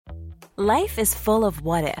Life is full of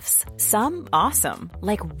what-ifs. Some awesome,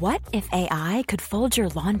 like what if AI could fold your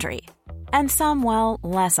laundry? And some, well,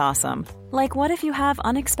 less awesome, like what if you have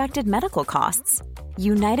unexpected medical costs?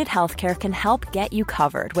 United Healthcare can help get you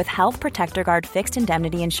covered with Health Protector Guard fixed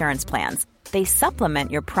indemnity insurance plans. They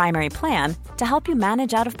supplement your primary plan to help you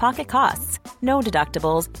manage out-of-pocket costs. No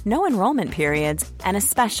deductibles, no enrollment periods, and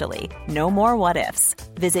especially no more what-ifs.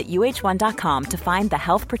 Visit uh1.com to find the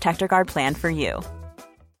Health Protector Guard plan for you.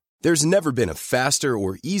 There's never been a faster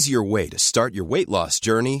or easier way to start your weight loss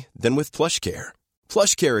journey than with PlushCare.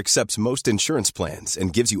 PlushCare accepts most insurance plans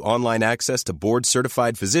and gives you online access to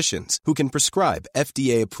board-certified physicians who can prescribe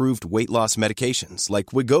FDA-approved weight loss medications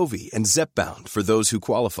like Wegovy and Zepbound for those who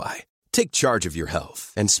qualify. Take charge of your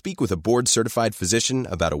health and speak with a board-certified physician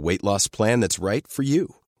about a weight loss plan that's right for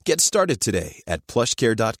you. Get started today at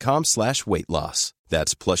plushcare.com/weight loss.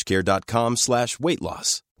 That's plushcare.com/weight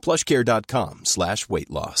loss. plushcare.com/weight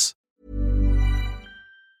loss.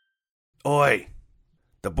 Oi!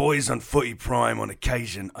 The boys on Footy Prime on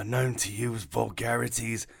occasion are known to use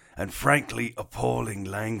vulgarities and frankly appalling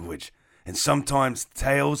language, and sometimes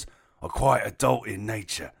tales are quite adult in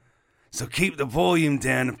nature. So keep the volume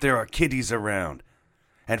down if there are kiddies around.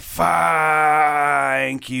 And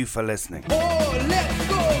thank you for listening. Oh, let's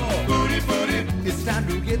go! Footy, footy, it's time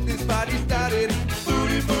to get this party started.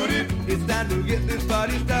 Footy, footy, it's time to get this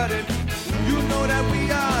party started. You know that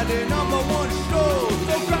we are the #1 show.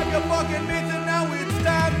 So grab your fucking mitts and now it's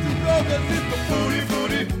time to go. Cause it's the footy,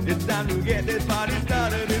 footy, it's time to get this party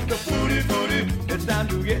started. It's the footy, footy, it's time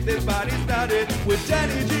to get this party started. With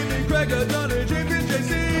Danny, Jimmy, Gregor, Johnny, James, and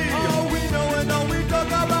JC. All we know and all we talk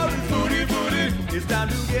about is footy, footy. It's time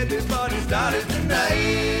to get this party started tonight.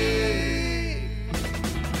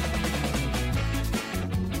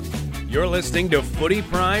 You're listening to Footy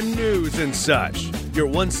Prime News and Such, your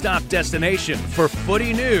one-stop destination for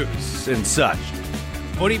footy news and such.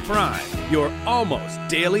 Footy Prime, your almost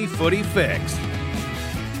daily footy fix.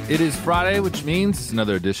 It is Friday, which means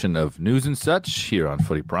another edition of News and Such here on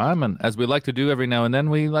Footy Prime. And as we like to do every now and then,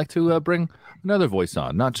 we like to bring another voice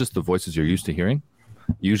on, not just the voices you're used to hearing.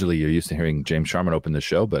 Usually you're used to hearing James Sharman open the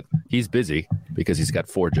show, but he's busy because he's got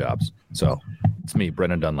 4 jobs. So it's me,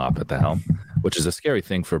 Brennan Dunlop, at the helm, which is a scary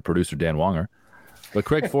thing for producer Dan Wonger. But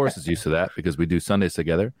Craig Forrest is used to that because we do Sundays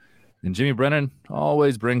together. And Jimmy Brennan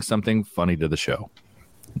always brings something funny to the show,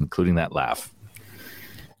 including that laugh.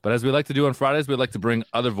 But as we like to do on Fridays, we like to bring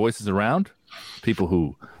other voices around, people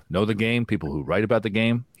who know the game, people who write about the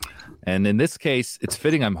game. And in this case, it's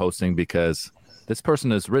fitting I'm hosting because this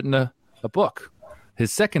person has written a book,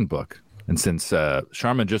 his second book. And since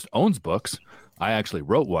Sharman just owns books, I actually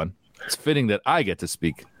wrote one. It's fitting that I get to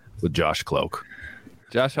speak with Josh Kloke.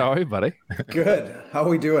 Josh, how are you, buddy? Good. How are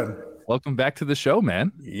we doing? Welcome back to the show,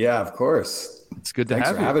 man. Yeah, of course. It's good to have you.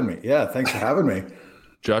 Thanks for having me. Yeah, thanks for having me.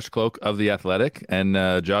 Josh Kloke of The Athletic, and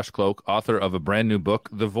Josh Kloke, author of a brand new book,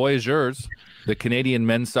 The Voyageurs, the Canadian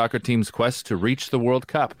men's soccer team's quest to reach the World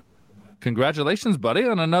Cup. Congratulations, buddy,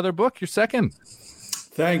 on another book, your second.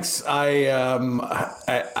 Thanks. I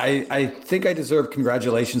think I deserve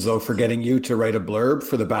congratulations, though, for getting you to write a blurb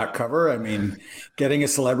for the back cover. I mean, getting a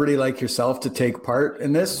celebrity like yourself to take part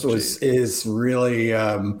in this is really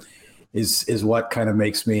is what kind of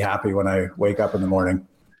makes me happy when I wake up in the morning.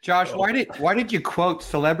 Josh, why did you quote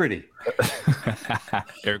celebrity? I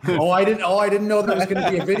didn't know there was going to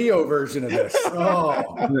be a video version of this.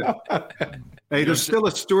 Oh. Hey, there's still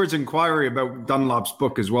a steward's inquiry about Dunlop's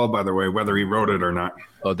book as well, by the way, whether he wrote it or not.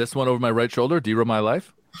 Oh, this one over my right shoulder, Derail My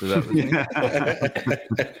Life? Look,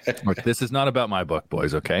 this is not about my book,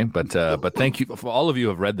 boys, okay? But thank you for all of you who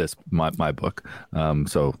have read this, my book.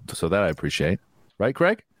 So that I appreciate. Right,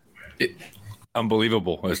 Craig?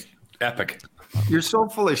 Unbelievable. It's epic. You're so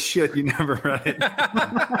full of shit. You never read it.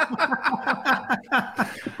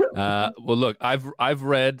 Well, look, I've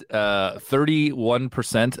read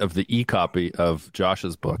 31% of the e-copy of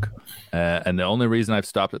Josh's book, and the only reason I've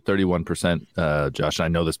stopped at 31%, Josh, and I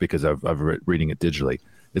know this because I've reading it digitally,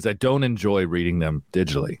 is I don't enjoy reading them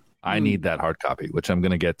digitally. I need that hard copy, which I'm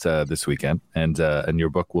going to get this weekend, and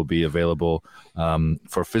your book will be available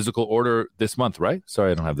for physical order this month, right?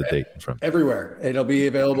 Sorry, I don't have the date in front. Everywhere. It'll be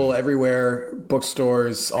available everywhere,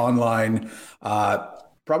 bookstores, online,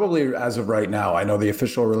 probably as of right now. I know the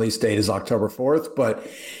official release date is October 4th, but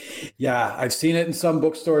yeah, I've seen it in some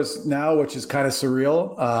bookstores now, which is kind of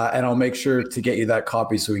surreal, and I'll make sure to get you that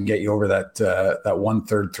copy so we can get you over that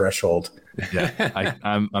 1/3 threshold. Yeah,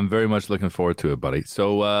 I'm very much looking forward to it, buddy.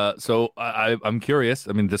 So I'm curious.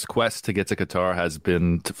 I mean, this quest to get to Qatar has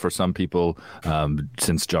been for some people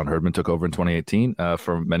since John Herdman took over in 2018.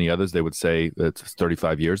 For many others, they would say it's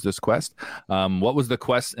 35 years. This quest. What was the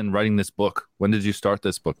quest in writing this book? When did you start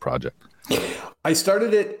this book project? I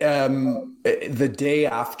started it the day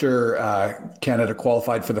after Canada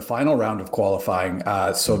qualified for the final round of qualifying.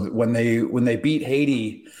 So when they beat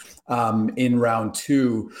Haiti in round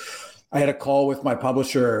 2. I had a call with my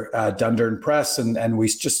publisher, Dundurn Press, and we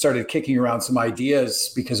just started kicking around some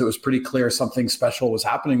ideas because it was pretty clear something special was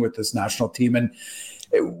happening with this national team. And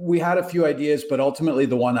we had a few ideas, but ultimately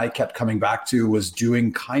the one I kept coming back to was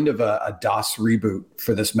doing kind of a DOS reboot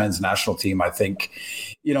for this men's national team. I think,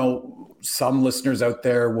 some listeners out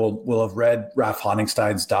there will have read Ralph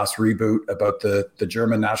Honigstein's DOS reboot about the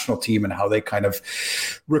German national team and how they kind of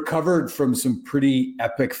recovered from some pretty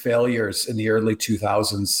epic failures in the early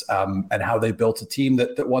 2000s and how they built a team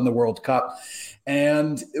that won the World Cup.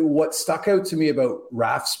 And what stuck out to me about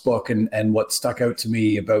Raf's book and what stuck out to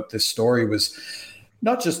me about this story was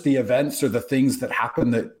not just the events or the things that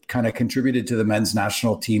happened that kind of contributed to the men's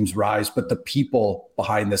national team's rise, but the people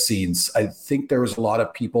behind the scenes. I think there was a lot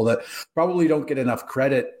of people that probably don't get enough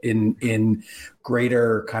credit in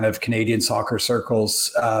greater kind of Canadian soccer circles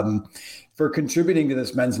for contributing to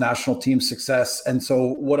this men's national team success. And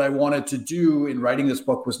so what I wanted to do in writing this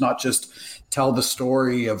book was not just tell the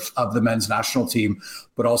story of the men's national team,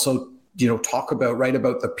 but also, write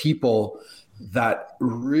about the people that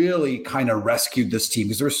really kind of rescued this team,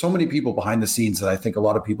 because there were so many people behind the scenes that I think a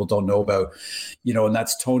lot of people don't know about, and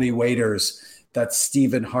that's Tony Waiters, that's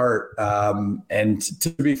Stephen Hart. And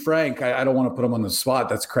to be frank, I don't want to put him on the spot.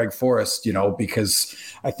 That's Craig Forrest, because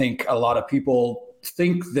I think a lot of people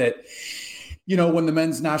think that, when the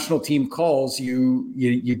men's national team calls,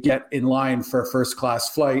 you get in line for a first class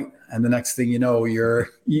flight. And the next thing you know, you're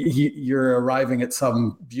arriving at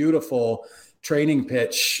some beautiful training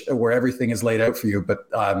pitch where everything is laid out for you. But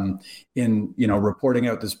in reporting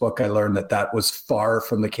out this book, I learned that was far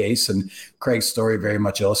from the case, and Craig's story very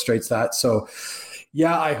much illustrates that. So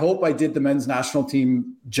yeah, I hope I did the men's national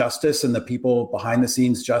team justice and the people behind the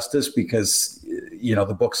scenes justice, because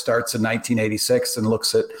the book starts in 1986 and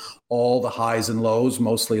looks at all the highs and lows,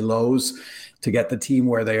 mostly lows, to get the team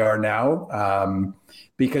where they are now.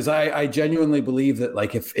 Because I genuinely believe that,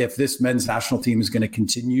 like, if this men's national team is going to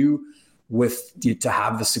continue to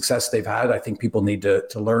have the success they've had, I think people need to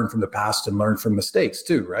learn from the past and learn from mistakes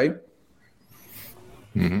too, right?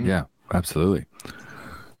 Mm-hmm. Yeah, absolutely.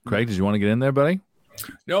 Craig, did you want to get in there, buddy?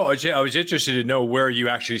 No, I was interested to know where you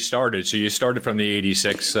actually started. So you started from the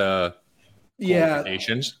 86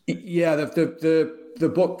 qualifications? Yeah, the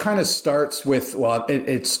book kind of starts with,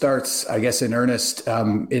 it starts, I guess, in earnest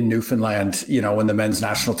in Newfoundland, when the men's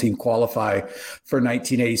national team qualify for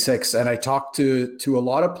 1986. And I talked to a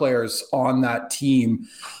lot of players on that team.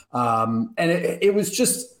 And it was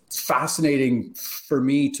just fascinating for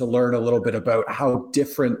me to learn a little bit about how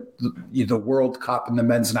different the World Cup and the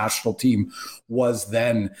men's national team was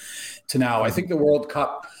then to now. I think the World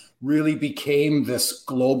Cup really became this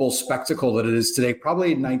global spectacle that it is today,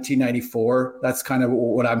 probably in 1994. That's kind of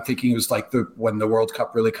what I'm thinking was like when the World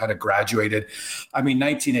Cup really kind of graduated. I mean,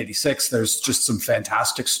 1986, there's just some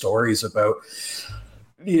fantastic stories about,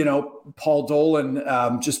 Paul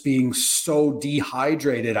Dolan just being so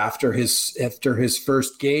dehydrated after his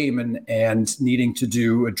first game and needing to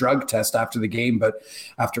do a drug test after the game. But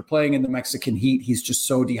after playing in the Mexican heat, he's just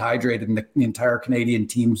so dehydrated, and the entire Canadian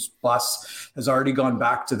team's bus has already gone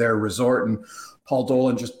back to their resort, and Paul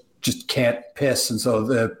Dolan just can't piss. And so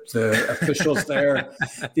the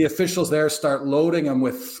officials there start loading him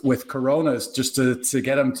with Coronas just to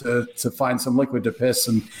get him to find some liquid to piss.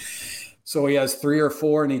 And so he has 3 or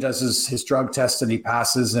 4 and he does his drug test and he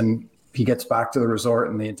passes, and he gets back to the resort,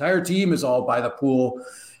 and the entire team is all by the pool,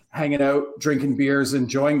 hanging out, drinking beers,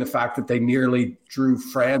 enjoying the fact that they nearly drew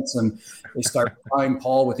France, and they start buying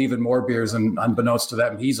Paul with even more beers, and unbeknownst to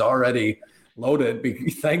them, he's already loaded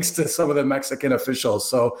thanks to some of the Mexican officials.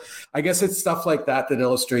 So I guess it's stuff like that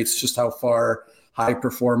illustrates just how far high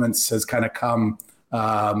performance has kind of come.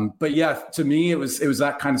 But yeah, to me, it was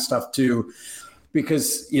that kind of stuff too.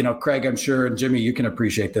 Because, Craig, I'm sure, and Jimmy, you can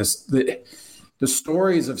appreciate this. The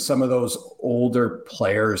stories of some of those older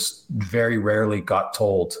players very rarely got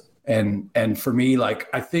told. And for me,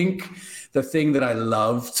 like, I think the thing that I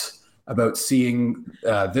loved about seeing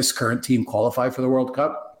this current team qualify for the World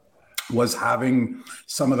Cup was having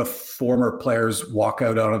some of the former players walk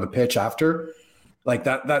out onto the pitch after. Like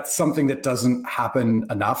that's something that doesn't happen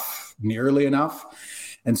nearly enough.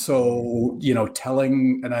 And so,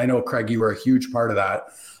 telling, and I know, Craig, you were a huge part of that,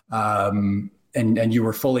 And you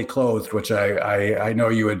were fully clothed, which I know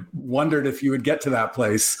you had wondered if you would get to that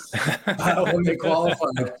place when they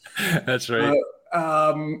qualified. That's right.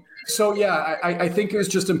 So yeah, I think it was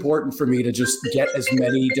just important for me to just get as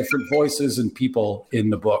many different voices and people in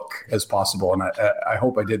the book as possible, and I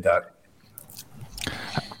hope I did that.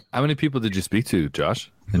 How many people did you speak to,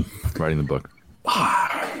 Josh, in writing the book?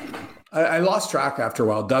 I lost track after a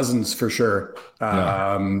while, dozens for sure.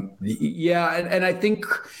 Yeah, and I think,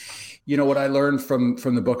 what I learned from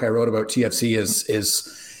the book I wrote about TFC is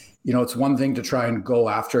it's one thing to try and go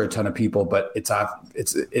after a ton of people, but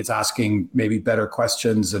it's asking maybe better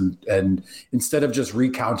questions, and instead of just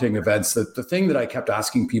recounting events, the thing that I kept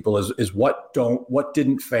asking people is what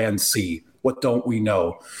didn't fans see? What don't we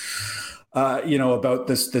know? About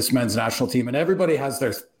this men's national team, and everybody has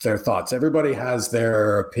their thoughts. Everybody has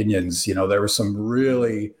their opinions. There were some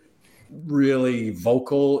really, really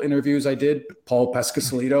vocal interviews I did. Paul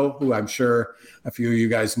Pescasolito, who I'm sure a few of you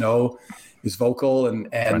guys know, is vocal and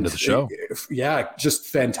friend of the show. Just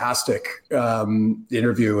fantastic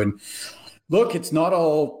interview. And look, it's not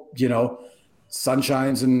all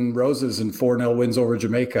sunshines and roses and 4-0 wins over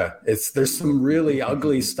Jamaica. There's some really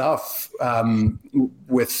ugly stuff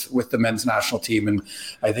with the men's national team, and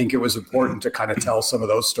I think it was important to kind of tell some of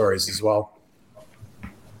those stories as well.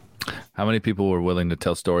 How many people were willing to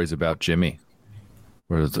tell stories about Jimmy?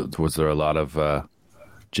 Was there a lot of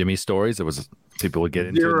Jimmy stories? It was people would get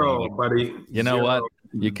into zero, buddy. You know Zero. what?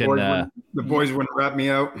 You can. The boys wouldn't rat me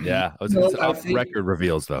out. Yeah, it's off record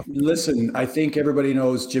reveals though. Listen, I think everybody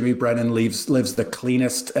knows Jimmy Brennan lives the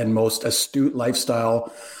cleanest and most astute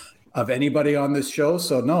lifestyle of anybody on this show.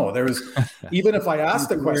 So no, there was, even if I asked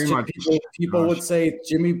the question, people would say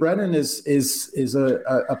Jimmy Brennan is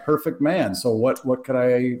a perfect man. So what could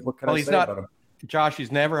I say about him? Josh,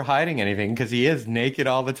 he's never hiding anything because he is naked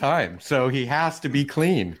all the time. So he has to be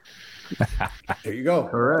clean. There you go.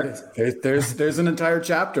 Correct. There's an entire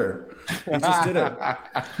chapter. You just did it.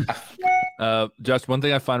 Josh, one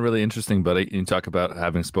thing I find really interesting, buddy, you talk about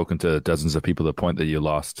having spoken to dozens of people to the point that you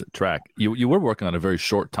lost track. You were working on a very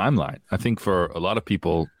short timeline. I think for a lot of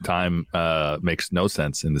people, time makes no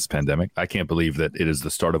sense in this pandemic. I can't believe that it is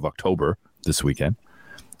the start of October this weekend.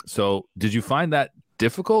 So did you find that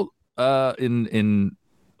difficult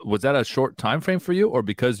was that a short time frame for you, or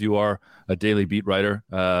because you are a daily beat writer,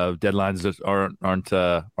 deadlines aren't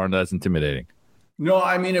as intimidating? No,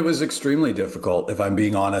 I mean, it was extremely difficult, if I'm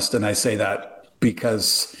being honest. And I say that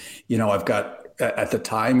because, I've got, at the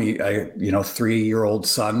time, a 3-year-old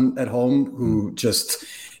son at home who just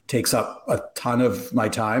takes up a ton of my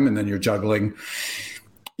time. And then you're juggling,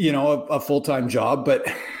 a full-time job.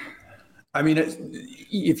 But I mean,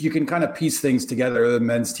 if you can kind of piece things together, the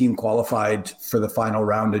men's team qualified for the final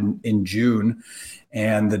round in June.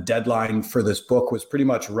 And the deadline for this book was pretty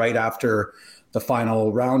much right after the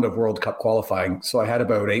final round of World Cup qualifying. So I had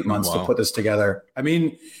about 8 months to put this together. I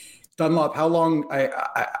mean, Dunlop, how long?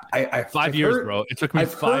 5 years, bro. It took me 5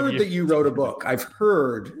 years. I've heard that you wrote a book. I've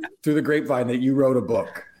heard through the grapevine that you wrote a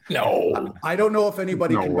book. No. I don't know if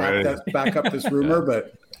anybody can back up this rumor,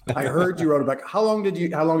 but I heard you wrote a book. How long did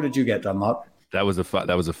you get, Dunlop? That was a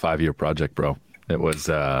 5-year project, bro. It was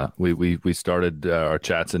we started our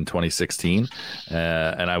chats in 2016,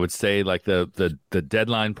 and I would say like the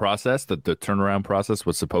deadline process, the turnaround process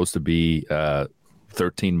was supposed to be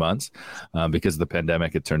 13 months because of the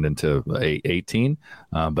pandemic. It turned into 18,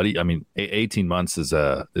 but 18 months is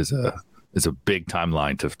a big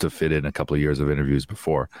timeline to fit in a couple of years of interviews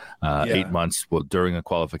before 8 months. Well, during a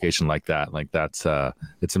qualification like that's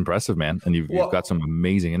it's impressive, man. And you've got some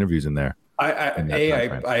amazing interviews in there.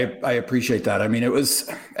 I appreciate that. I mean, it was,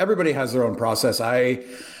 everybody has their own process. I'm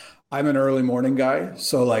an early morning guy.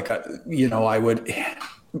 So like, I would,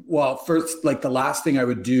 first, like the last thing I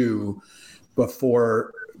would do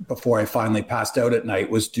before I finally passed out at night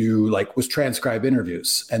was transcribe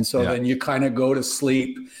interviews. And so then you kind of go to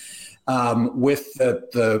sleep with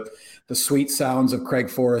the sweet sounds of Craig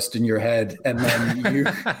Forrest in your head, and then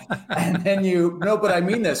you no, but I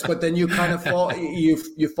mean this, but then you kind of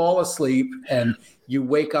fall asleep and you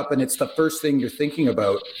wake up, and it's the first thing you're thinking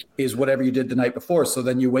about is whatever you did the night before. So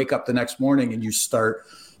then you wake up the next morning and you start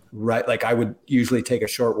like I would usually take a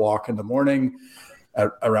short walk in the morning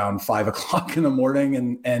at around 5 o'clock in the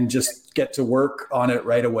morning and just get to work on it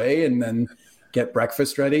right away, and then get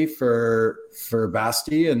breakfast ready for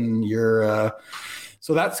Basti and your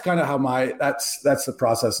so that's kind of how that's the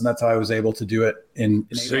process, and that's how I was able to do it in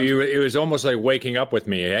so it was almost like waking up with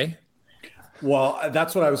me, eh? Well,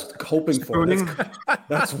 that's what I was hoping for.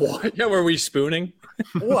 That's why. Yeah, were we spooning?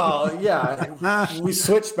 Well, yeah, we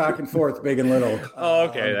switched back and forth, big and little. Oh,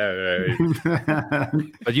 okay.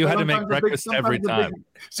 But you had to make breakfast every time.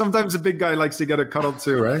 Sometimes a big guy likes to get a cuddle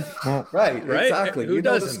too, right? Right, exactly. Who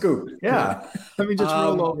doesn't? The scoop. Yeah. Let me just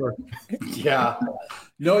roll over. Yeah.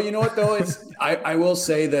 No, you know what though? I will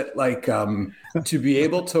say that like to be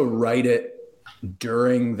able to write it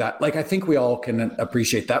during that, like I think we all can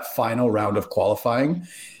appreciate that final round of qualifying.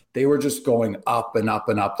 They were just going up and up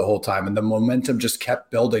and up the whole time, and the momentum just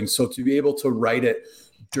kept building. So to be able to write it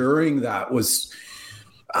during that was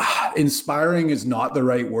inspiring is not the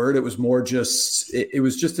right word. It was more just, it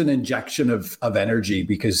was just an injection of energy,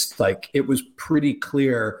 because like it was pretty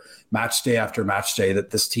clear match day after match day that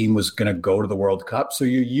this team was going to go to the World Cup. So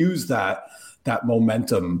you use that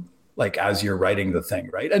momentum like as you're writing the thing,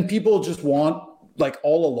 right? And people just want, like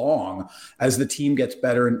all along, as the team gets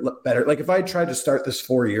better and better. Like if I tried to start this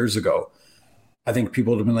 4 years ago, I think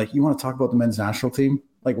people would have been like, you want to talk about the men's national team?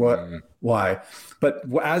 Like what? Why? But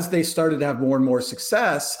as they started to have more and more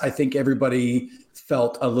success, I think everybody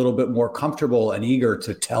felt a little bit more comfortable and eager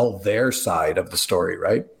to tell their side of the story,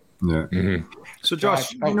 right? Yeah. Mm-hmm. So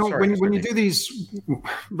Josh, when you do these,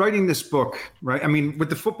 writing this book, right? I mean, with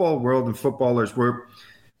the football world and footballers, we're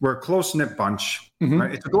a close-knit bunch,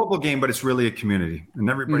 right? It's a global game, but it's really a community, and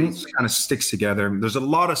everybody kind of sticks together. There's a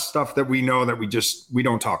lot of stuff that we know that we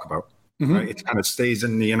don't talk about, right? It kind of stays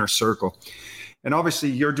in the inner circle. And obviously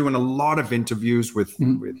you're doing a lot of interviews with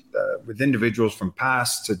individuals from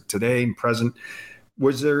past to today and present.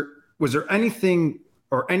 Was there anything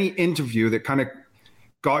or any interview that kind of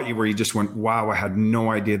got you where you just went, wow, I had no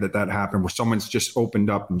idea that happened, where someone's just opened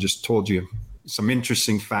up and just told you some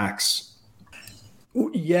interesting facts?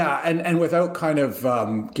 Yeah, and without kind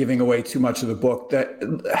of giving away too much of the book,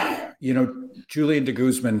 that, you know, Julian de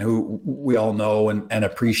Guzman, who we all know and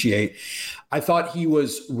appreciate, I thought he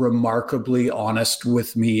was remarkably honest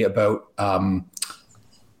with me about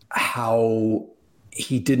how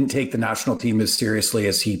he didn't take the national team as seriously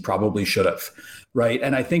as he probably should have. Right.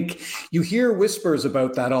 And I think you hear whispers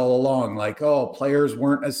about that all along, like, oh, players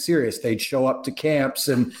weren't as serious. They'd show up to camps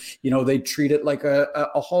and, you know, they'd treat it like a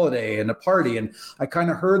holiday and a party. And I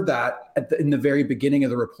kind of heard that in the very beginning of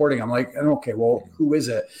the reporting. I'm like, okay, well, who is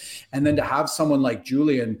it? And then to have someone like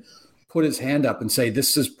Julian put his hand up and say,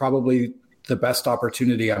 this is probably the best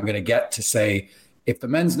opportunity I'm going to get to say, if the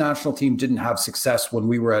men's national team didn't have success when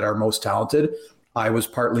we were at our most talented, I was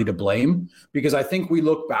partly to blame, because I think we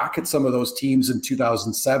look back at some of those teams in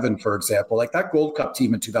 2007, for example, like that Gold Cup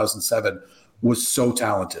team in 2007 was so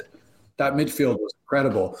talented. That midfield was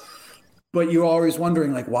incredible. But you're always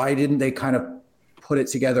wondering, like, why didn't they kind of put it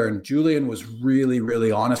together? And Julian was really,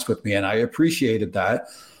 really honest with me, and I appreciated that.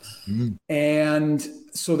 And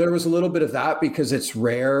so there was a little bit of that, because it's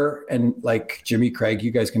rare. And like Jimmy Craig,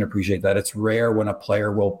 you guys can appreciate that. It's rare when a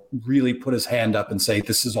player will really put his hand up and say,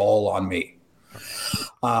 this is all on me.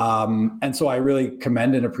 And so I really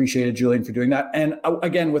commend and appreciated Julian for doing that. And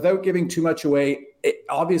again, without giving too much away,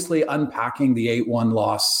 obviously unpacking the 8-1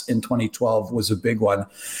 loss in 2012 was a big one.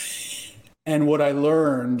 And what I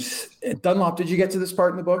learned, Dunlop, did you get to this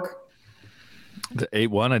part in the book? The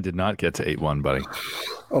 8-1, I did not get to 8-1, buddy.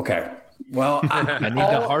 Okay. Well, I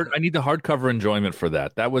need the hardcover enjoyment for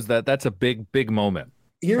that. That's a big moment.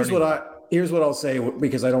 Here's what I'll say,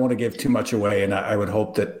 because I don't want to give too much away, and I would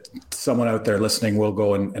hope that someone out there listening will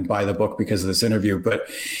go and buy the book because of this interview. But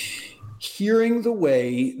hearing the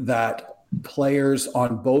way that players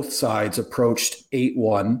on both sides approached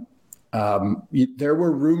 8-1, there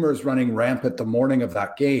were rumors running rampant the morning of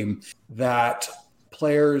that game that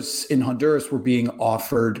players in Honduras were being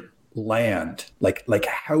offered land, like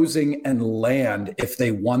housing and land, if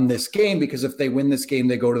they won this game, because if they win this game,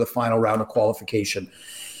 they go to the final round of qualification.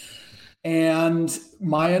 And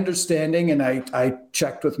my understanding, and I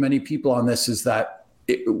checked with many people on this, is that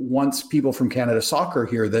once people from Canada Soccer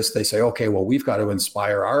hear this, they say, okay, well, we've got to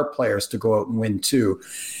inspire our players to go out and win too.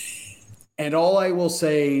 And all I will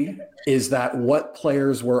say is that what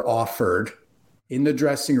players were offered in the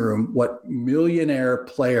dressing room, what millionaire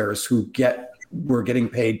players who were getting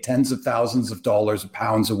paid tens of thousands of dollars,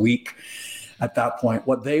 pounds a week at that point,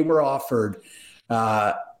 what they were offered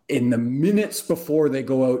in the minutes before they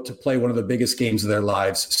go out to play one of the biggest games of their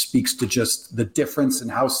lives speaks to just the difference in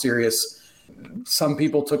how serious some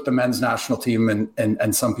people took the men's national team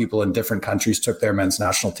and some people in different countries took their men's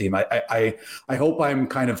national team. I hope I'm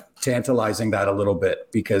kind of tantalizing that a little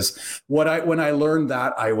bit, because when I learned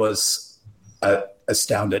that, I was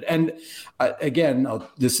astounded. And again,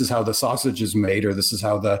 this is how the sausage is made, or this is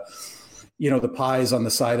how the the pies on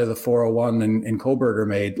the side of the 401 and Koberger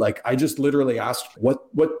made, like, I just literally asked, what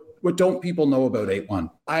don't people know about 8-1?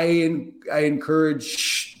 I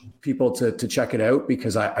encourage people to check it out,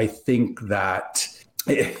 because I think that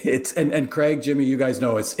it's, and Craig, Jimmy, you guys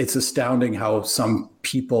know, it's astounding how some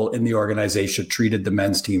people in the organization treated the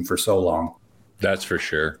men's team for so long. That's for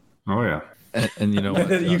sure. Oh yeah. And you know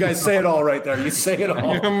what, you guys say it all right there. You say it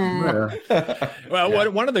all.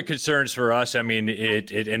 Well, one of the concerns for us, I mean,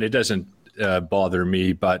 it doesn't bother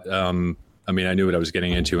me, but I mean, I knew what I was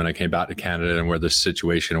getting into when I came back to Canada and where the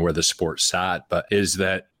situation and where the sport sat, but is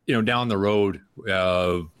that, down the road,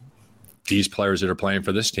 these players that are playing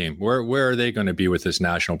for this team, where are they going to be with this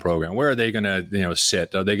national program? Where are they going to,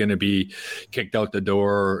 sit? Are they going to be kicked out the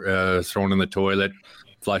door, thrown in the toilet,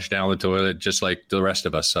 flushed down the toilet, just like the rest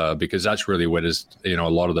of us? Because that's really what is, a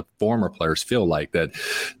lot of the former players feel like, that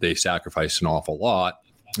they sacrificed an awful lot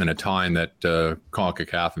in a time that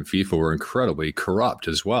CONCACAF and FIFA were incredibly corrupt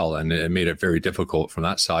as well. And it made it very difficult from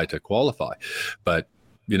that side to qualify. But,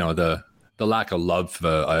 the lack of love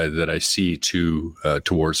that I see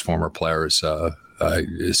towards former players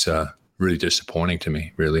is really disappointing to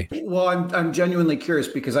me, really. Well, I'm genuinely curious,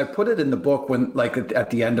 because I put it in the book when, like,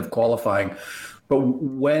 at the end of qualifying, but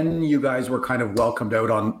when you guys were kind of welcomed out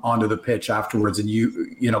onto the pitch afterwards,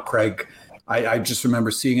 and Craig, I just remember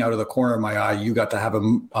seeing out of the corner of my eye, you got to have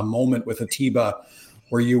a moment with Atiba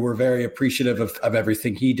where you were very appreciative of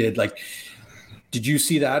everything he did. Like, did you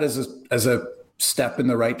see that as a step in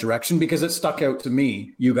the right direction? Because it stuck out to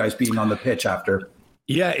me, you guys being on the pitch after.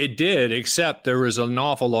 Yeah, it did, except there was an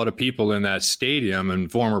awful lot of people in that stadium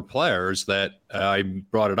and former players that I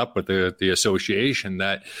brought it up with the association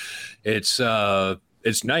that it's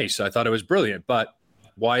nice. I thought it was brilliant, but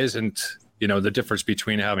why isn't, the difference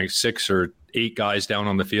between having 6 or 8 guys down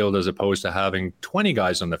on the field as opposed to having 20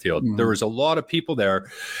 guys on the field? Mm-hmm. There was a lot of people there,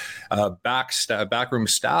 backroom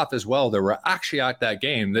staff as well, that were actually at that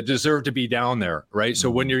game that deserved to be down there, right? Mm-hmm. So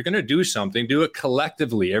when you're going to do something, do it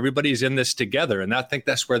collectively. Everybody's in this together. And I think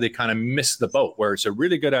that's where they kind of miss the boat, where it's a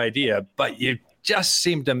really good idea, but you just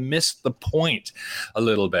seem to miss the point a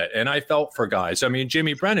little bit. And I felt for guys. I mean,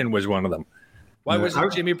 Jimmy Brennan was one of them. Why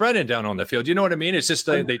wasn't Jimmy Brennan down on the field? You know what I mean? It's just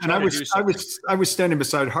they try to do something. I was standing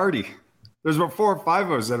beside Hardy. There's about 4 or 5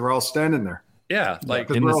 of us that were all standing there. Yeah, like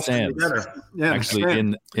in the stands. Yeah, actually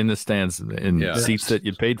in the stands, in seats that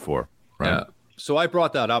you paid for. Right? Yeah. So I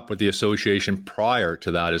brought that up with the association prior to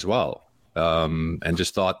that as well, and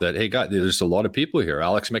just thought that, hey, God, there's a lot of people here.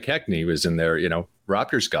 Alex McKechnie was in there,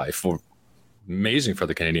 Raptors guy, amazing for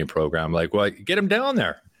the Canadian program. Like, well, get him down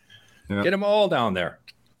there. Yeah. Get them all down there.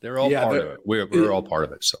 They're all part of it. We're all part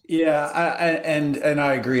of it. So and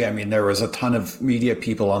I agree. I mean, there was a ton of media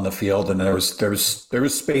people on the field, and there was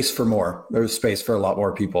space for more. There was space for a lot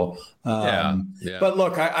more people. But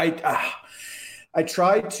look, I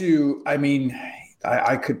tried to. I mean,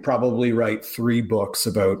 I could probably write 3 books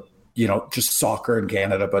about just soccer in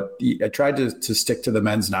Canada, but I tried to stick to the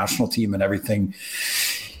men's national team and everything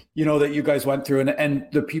that you guys went through, and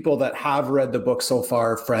the people that have read the book so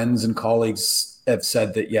far, friends and colleagues, have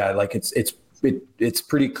said that, like it's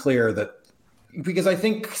pretty clear that, because I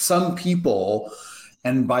think some people,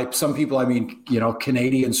 and by some people I mean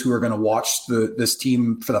Canadians who are going to watch this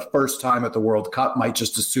team for the first time at the World Cup, might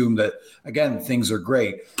just assume that, again, things are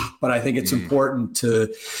great. But I think it's important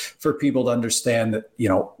for people to understand that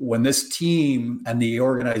when this team and the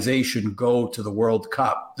organization go to the World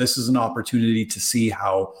Cup, this is an opportunity to see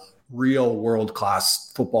how real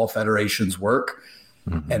world-class football federations work.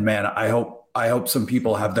 Mm-hmm. And man, I hope some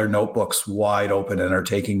people have their notebooks wide open and are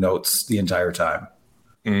taking notes the entire time.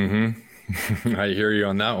 Mm-hmm. I hear you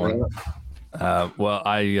on that one. Well,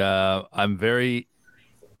 I'm very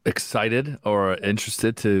excited or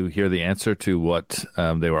interested to hear the answer to what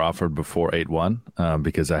they were offered before 8-1,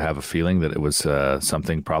 because I have a feeling that it was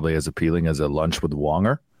something probably as appealing as a lunch with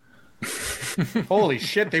Wonger. Holy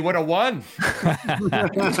shit, they would have won.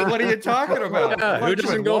 What are you talking about? Yeah, who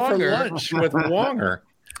doesn't go for lunch with Wonger?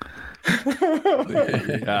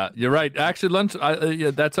 Yeah, you're right. Actually, lunch.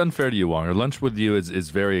 That's unfair to you, Wonger. Lunch with you is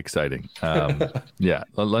very exciting.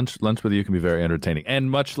 Lunch with you can be very entertaining, and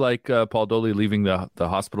much like Paul Doley leaving the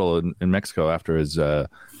hospital in Mexico after his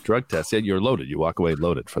drug test, you're loaded. You walk away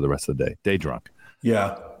loaded for the rest of the day drunk.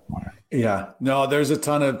 Yeah. No, there's a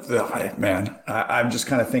ton of man. I'm just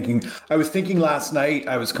kind of thinking. I was thinking last night.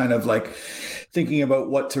 I was kind of like thinking about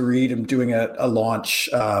what to read. I'm doing a launch.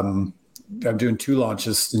 I'm doing 2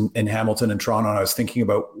 launches in Hamilton and Toronto, and I was thinking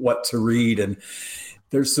about what to read, and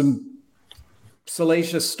there's some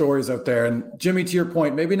salacious stories out there. And Jimmy, to your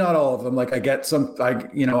point, maybe not all of them. Like I get some,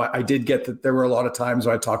 I did get that there were a lot of times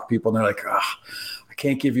where I talk to people and they're like, I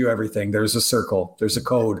can't give you everything. There's a circle, there's a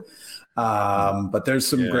code. But there's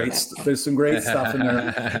some great stuff in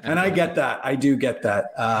there. And I get that. I do get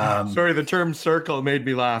that. Sorry, the term circle made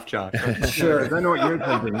me laugh, Josh. Sure. I know what you're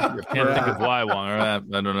thinking. Can't think of why, Wonger.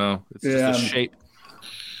 I don't know. It's just a shape.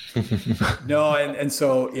 No, and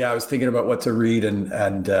so I was thinking about what to read, and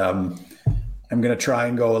I'm going to try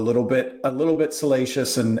and go a little bit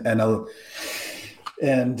salacious and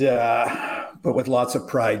but with lots of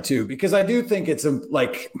pride too, because I do think it's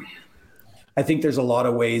I think there's a lot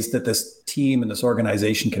of ways that this team and this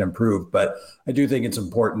organization can improve, but I do think it's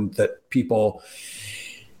important that people,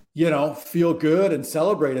 feel good and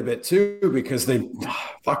celebrate a bit too, because they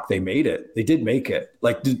made it. They did make it.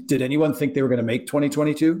 Like, did anyone think they were going to make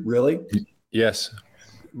 2022? Really? Yes.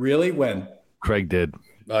 Really? When? Craig did.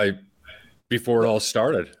 Before it all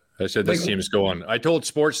started. I said, this team's going. I told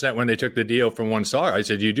Sportsnet when they took the deal from One Star, I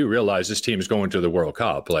said, you do realize this team's going to the World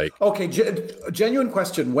Cup. Okay, genuine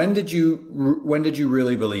question. When did you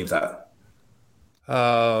really believe that?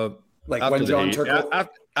 When John Turkel?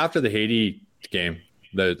 After the Haiti game.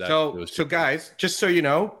 So guys, just so you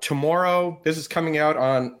know, tomorrow, this is coming out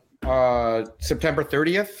on September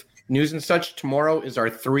 30th. News and Such. Tomorrow is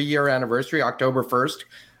our 3-year anniversary, October 1st.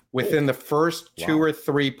 Within the first 2 or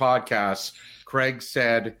 3 podcasts, Craig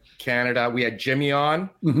said Canada. We had Jimmy on,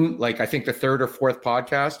 I think the 3rd or 4th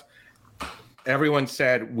podcast. Everyone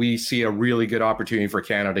said we see a really good opportunity for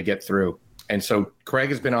Canada to get through. And so Craig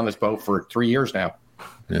has been on this boat for 3 years now.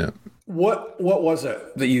 Yeah. What was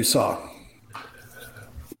it that you saw?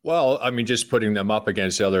 Well, I mean, just putting them up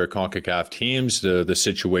against other CONCACAF teams, the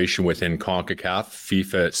situation within CONCACAF,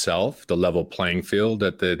 FIFA itself, the level playing field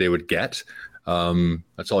that they would get.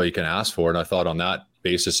 That's all you can ask for. And I thought on that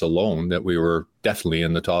basis alone that we were definitely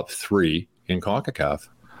in the top 3 in CONCACAF.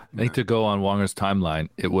 I think to go on Wonger's timeline,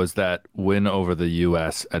 it was that win over the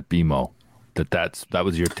U.S. at BMO. That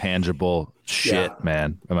was your tangible shit,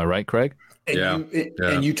 man. Am I right, Craig?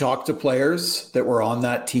 And you talked to players that were on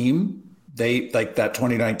that team. They that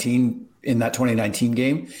 2019 in that 2019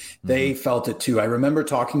 game, they felt it too. I remember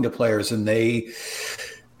talking to players, and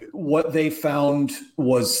what they found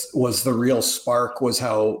was the real spark was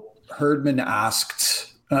how Herdman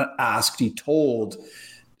he told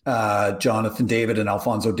Jonathan David and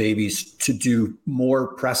Alphonso Davies to do more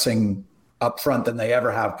pressing up front than they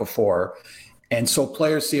ever have before. And so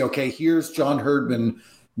players see, okay, here's John Herdman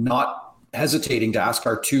not hesitating to ask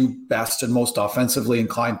our 2 best and most offensively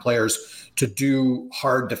inclined players to do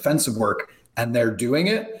hard defensive work, and they're doing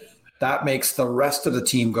it. That makes the rest of the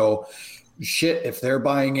team go, shit, if they're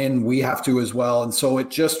buying in, we have to as well. And so it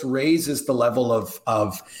just raises the level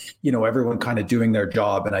of everyone kind of doing their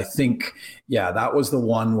job. And I think, that was the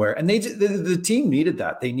one where, and the team needed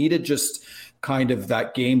that. They needed just kind of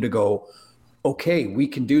that game to go, okay, we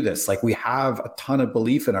can do this. Like, we have a ton of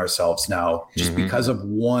belief in ourselves now just because of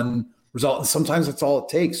one result. And sometimes that's all it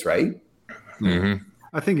takes, right? Mm-hmm.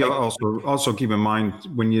 I think also keep in mind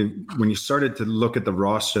when you started to look at the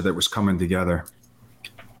roster that was coming together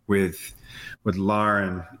with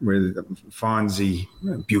Lauren, with Fonzie,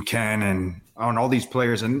 Buchanan, on all these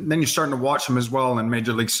players, and then you're starting to watch them as well in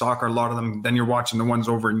Major League Soccer. A lot of them. Then you're watching the ones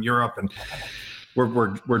over in Europe, and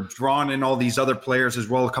we're drawn in all these other players as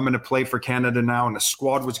well coming to play for Canada now. And the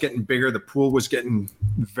squad was getting bigger. The pool was getting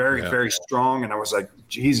very, very strong. And I was like,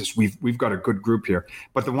 Jesus, we've got a good group here.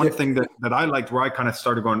 But the one thing that I liked, where I kind of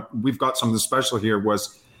started going, we've got something special here,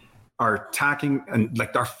 was our attacking and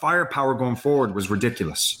our firepower going forward was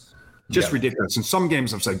ridiculous. Just ridiculous. In some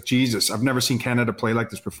games, I was like, Jesus, I've never seen Canada play like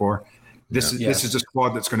this before. This is a squad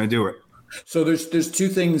that's going to do it. So there's 2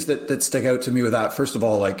 things that stick out to me with that. First of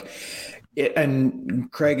all, and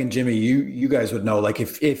Craig and Jimmy, you guys would know,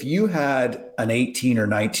 if you had an 18 or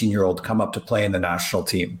 19-year-old come up to play in the national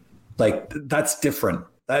team, that's different.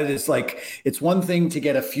 That is it's one thing to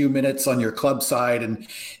get a few minutes on your club side and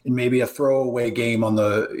maybe a throwaway game on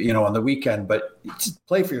the weekend, but to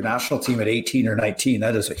play for your national team at 18 or 19,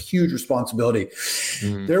 that is a huge responsibility.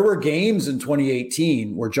 Mm-hmm. There were games in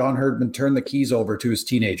 2018 where John Herdman turned the keys over to his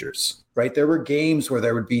teenagers, right? There were games where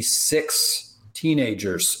there would be 6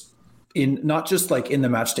 teenagers in, not just in the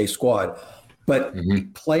match day squad, but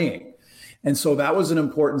playing. And so that was an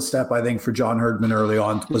important step, I think, for John Herdman early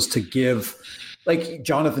on, was to give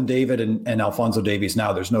Jonathan David and Alphonso Davies.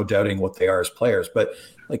 Now there's no doubting what they are as players, but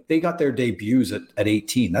they got their debuts at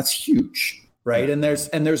 18. That's huge. Right. And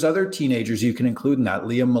there's other teenagers you can include in that.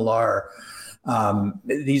 Liam Millar.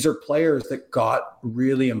 These are players that got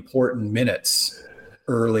really important minutes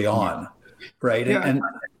early on. Right. Yeah.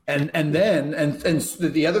 And then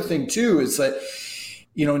the other thing too is that,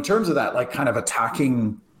 in terms of that, kind of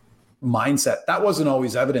attacking mindset. That wasn't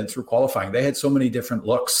always evident through qualifying. They had so many different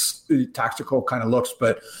looks, tactical kind of looks,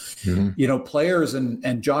 but players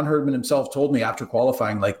and John Herdman himself told me after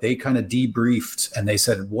qualifying, like they kind of debriefed and they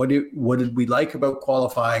said, what did we like about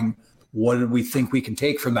qualifying? What did we think we can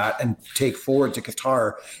take from that and take forward to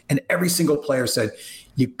Qatar? And every single player said,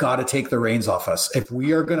 you got to take the reins off us. If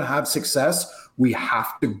we are going to have success, we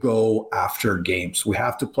have to go after games. We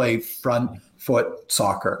have to play front foot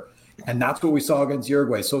soccer. And that's what we saw against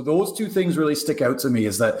Uruguay. So those two things really stick out to me,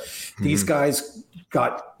 is that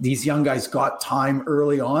these young guys got time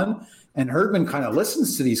early on, and Herdman kind of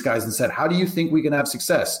listens to these guys and said, how do you think we can have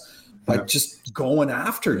success? By just going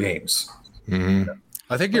after games.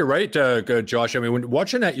 I think you're right, Josh. I mean, when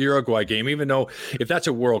watching that Uruguay game, even though if that's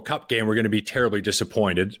a World Cup game, we're going to be terribly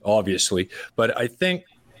disappointed, obviously. But I think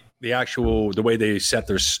the way they set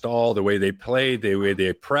their stall, the way they played, the way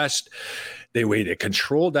they pressed, the way they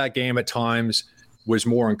controlled that game at times was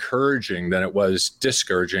more encouraging than it was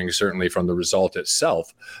discouraging, certainly from the result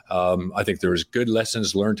itself. I think there was good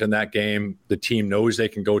lessons learned in that game. The team knows they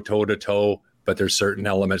can go toe-to-toe, but there's certain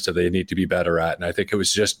elements that they need to be better at. And I think it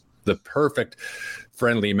was just the perfect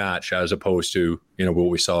friendly match as opposed to, what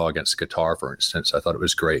we saw against Qatar, for instance. I thought it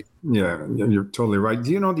was great. Yeah, you're totally right.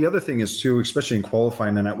 The other thing is too, especially in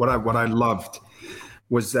qualifying, and what I loved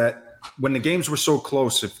was that when the games were so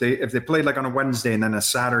close, if they played like on a Wednesday and then a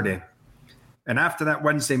Saturday, and after that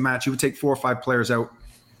Wednesday match, you would take 4 or 5 players out,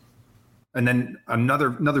 and then another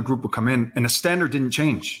group would come in, and the standard didn't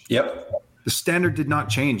change. Yep. The standard did not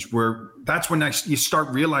change. That's when you start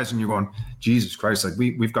realizing, you're going, Jesus Christ, like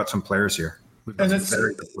we've got some players here. And it's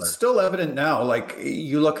still evident now. Like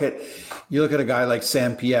you look at a guy like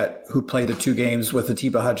Sam Piet, who played the 2 games with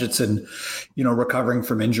Atiba Hutchinson, recovering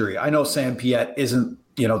from injury. I know Sam Piet isn't,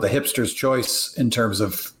 the hipster's choice in terms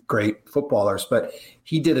of great footballers, but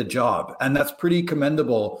he did a job, and that's pretty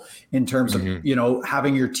commendable in terms of,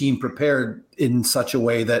 having your team prepared in such a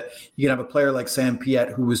way that you can have a player like Sam Piet,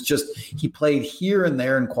 who was he played here and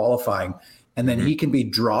there in qualifying, and then he can be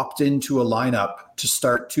dropped into a lineup to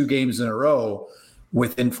start 2 games in a row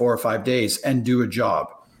within 4 or 5 days and do a job,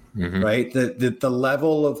 right? The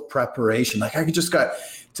level of preparation, like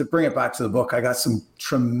to bring it back to the book, I got some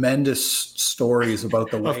tremendous stories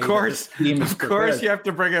about the way. Of course you have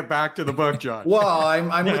to bring it back to the book, John. Well,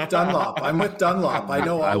 I'm with Dunlop. I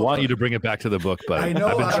know. I want you to bring it back to the book, but I've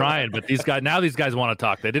been trying. But these guys want to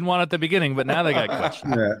talk. They didn't want it at the beginning, but now they got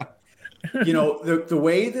questions. The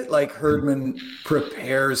way that like Herdman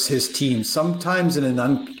prepares his team, sometimes in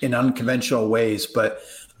unconventional ways, but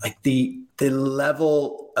like the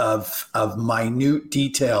level of minute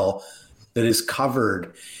detail that is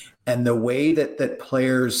covered, and the way that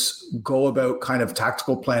players go about kind of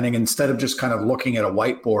tactical planning, instead of just kind of looking at a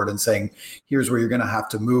whiteboard and saying, here's where you're going to have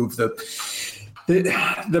to move. The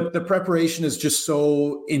preparation is just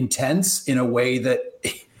so intense in a way that,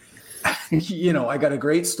 I got a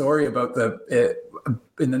great story about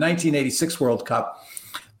in the 1986 World Cup.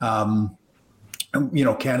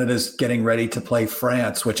 Canada's getting ready to play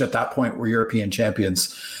France, which at that point were European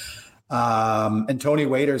champions. And Tony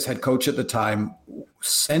Waiters, head coach at the time,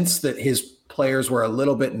 sensed that his players were a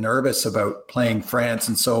little bit nervous about playing France.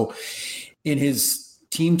 And so in his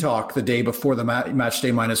team talk the day before the match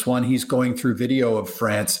day -1, he's going through video of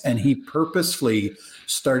France, and he purposefully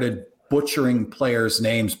started butchering players'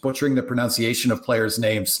 names, butchering the pronunciation of players'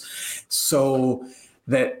 names, so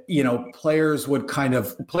that, players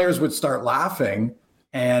would start laughing,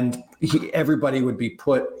 and everybody would be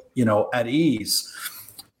put, at ease.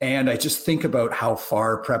 And I just think about how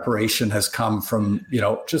far preparation has come from,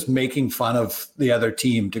 just making fun of the other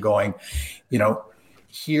team to going,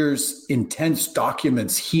 here's intense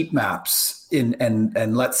documents, heat maps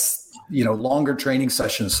and let's, longer training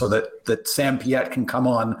sessions so that Sam Piet can come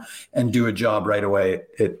on and do a job right away.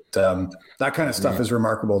 That kind of stuff is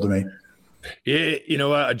remarkable to me.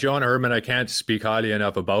 Yeah, John Herdman, I can't speak highly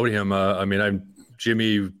enough about him.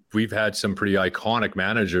 Jimmy, we've had some pretty iconic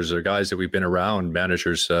managers, or guys that we've been around,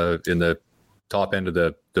 managers in the top end of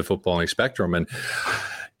the footballing spectrum, and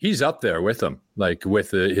he's up there with them, like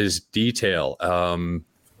with his detail.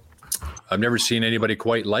 I've never seen anybody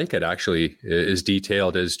quite like it, actually, as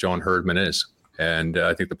detailed as John Herdman is, and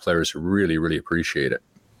I think the players really, really appreciate it.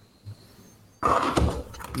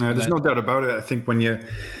 There's no doubt about it. I think when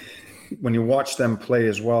you watch them play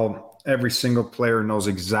as well, every single player knows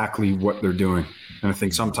exactly what they're doing. And I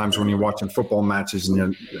think sometimes when you're watching football matches and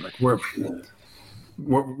you're like, where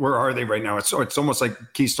are they right now? It's almost like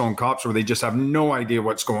Keystone Cops, where they just have no idea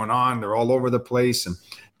what's going on. They're all over the place.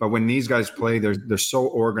 But when these guys play, they're so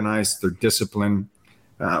organized, they're disciplined,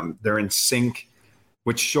 they're in sync.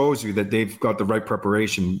 which shows you that they've got the right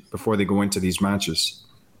preparation before they go into these matches.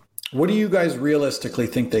 What do you guys realistically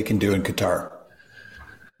think they can do in Qatar?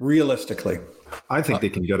 Realistically, I think they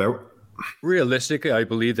can get out. Realistically, I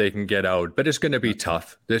believe they can get out, but it's going to be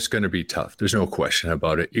tough. It's going to be tough. There's no question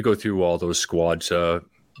about it. You go through all those squads,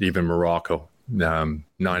 even Morocco. 9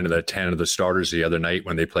 of the 10 of the starters the other night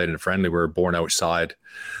when they played in a friendly were born outside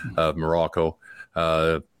of Morocco.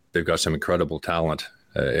 They've got some incredible talent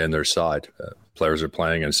in their side. Players are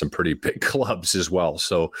playing in some pretty big clubs as well.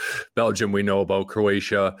 So Belgium, we know about.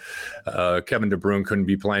 Croatia. Kevin De Bruyne couldn't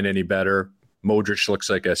be playing any better. Modric looks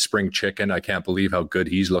like a spring chicken. I can't believe how good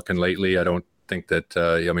he's looking lately. I don't think that,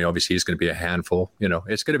 obviously he's going to be a handful.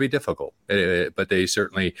 It's going to be difficult, but they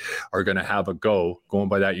certainly are going to have a go. Going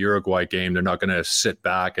by that Uruguay game, they're not going to sit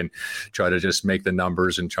back and try to just make the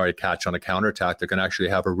numbers and try to catch on a counterattack. They're going to actually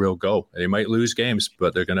have a real go. They might lose games,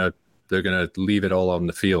 but they're going to leave it all on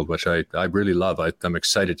the field, which I really love. I'm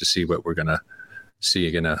excited to see what we're going to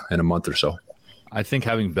see in a month or so. I think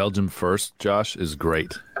having Belgium first, Josh, is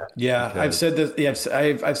great. Yeah, because I've said that. Yeah,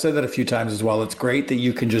 I've said that a few times as well. It's great that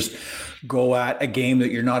you can just go at a game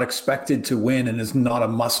that you're not expected to win and is not a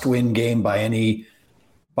must-win game by any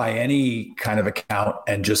kind of account,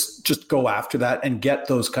 and just go after that and get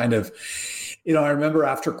those kind of. I remember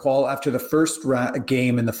after the first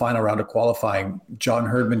game in the final round of qualifying, John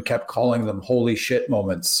Herdman kept calling them "holy shit"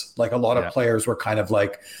 moments. Like a lot of players were kind of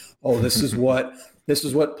like, "Oh, this is what." This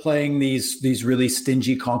is what playing these really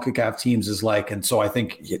stingy CONCACAF teams is like. And so I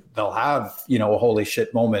think they'll have, a holy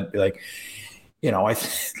shit moment. Be like,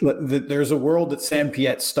 there's a world that Sam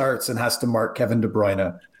Piette starts and has to mark Kevin De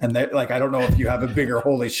Bruyne. And I don't know if you have a bigger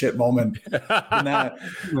holy shit moment than that.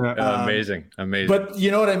 Amazing. But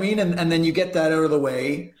you know what I mean? And then you get that out of the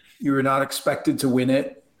way. You were not expected to win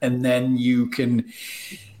it. And then you can...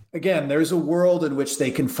 Again, there's a world in which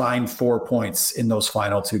they can find 4 points in those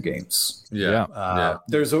final 2 games. Yeah.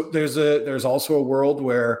 There's also a world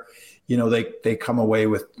where, they come away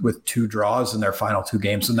with 2 draws in their final 2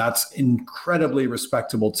 games, and that's incredibly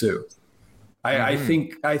respectable too. I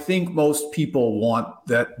think most people want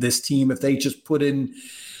that this team, if they just put in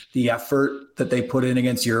the effort that they put in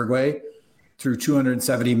against Uruguay through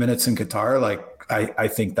 270 minutes in Qatar, I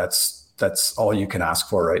think that's all you can ask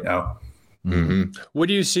for right now. Mm-hmm. What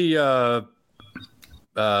do you see Tiba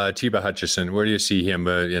Hutchison? Where do you see him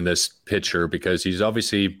in this picture? Because he's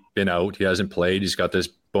obviously been out. He hasn't played. He's got this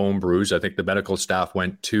bone bruise. I think the medical staff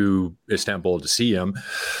went to Istanbul to see him.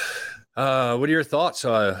 What are your thoughts?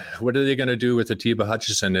 What are they going to do with the Tiba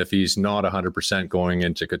Hutchison if he's not 100% going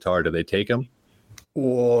into Qatar? Do they take him?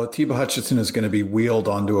 Well, Tiba Hutchison is going to be wheeled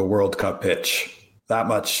onto a World Cup pitch. That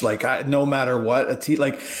much. No matter what.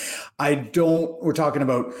 We're talking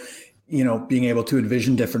about... being able to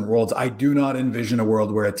envision different worlds. I do not envision a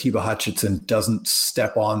world where a Tiba Hutchison doesn't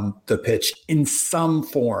step on the pitch in some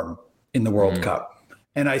form in the World Cup.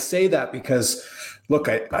 And I say that because, look,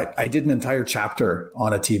 I did an entire chapter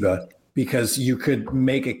on Atiba because you could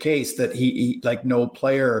make a case that he no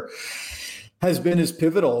player has been as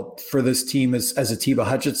pivotal for this team as Atiba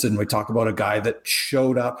Hutchison. We talk about a guy that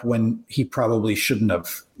showed up when he probably shouldn't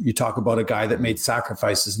have. You talk about a guy that made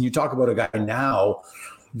sacrifices, and you talk about a guy now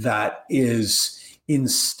that is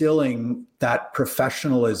instilling that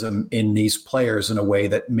professionalism in these players in a way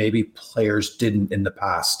that maybe players didn't in the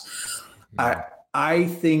past. I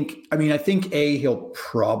think he'll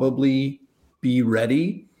probably be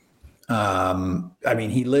ready.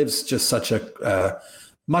 He lives just such a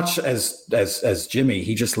much as Jimmy,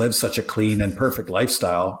 he just lives such a clean and perfect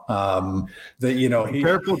lifestyle that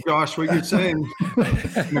careful, Josh, what you're saying.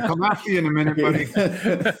 I'm gonna come after you in a minute, buddy.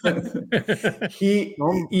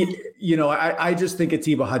 I just think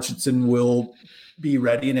Atiba Hutchison will be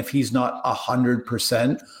ready, and if he's not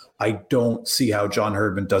 100%, I don't see how John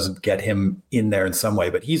Herdman doesn't get him in there in some way.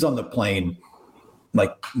 But he's on the plane.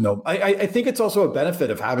 I think it's also a benefit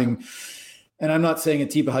of having. And I'm not saying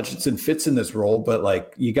Atiba Hutchison fits in this role,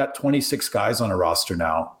 but you got 26 guys on a roster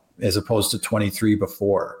now, as opposed to 23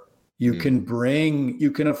 before. You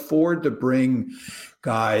can afford to bring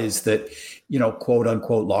guys that, quote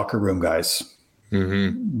unquote locker room guys.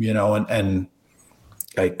 Mm-hmm.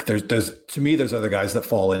 There's to me, there's other guys that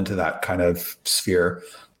fall into that kind of sphere.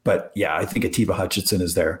 But yeah, I think Atiba Hutchison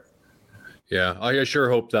is there. Yeah, I sure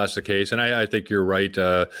hope that's the case. And I think you're right.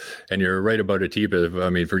 And you're right about Atiba. I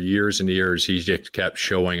mean, for years and years, he just kept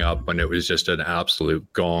showing up when it was just an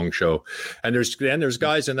absolute gong show. And there's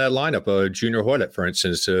guys in that lineup, Junior Hoilett, for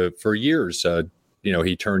instance, for years,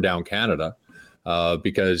 he turned down Canada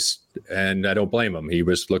because, and I don't blame him. He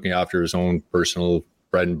was looking after his own personal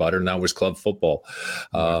bread and butter, and that was club football.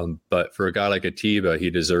 But for a guy like Atiba, he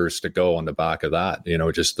deserves to go on the back of that.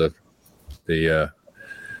 just the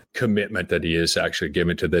commitment that he is actually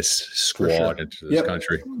given to this squad and to this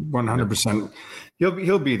country. 100%.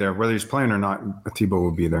 He'll be there whether he's playing or not. Atiba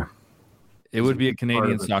will be there. It would be a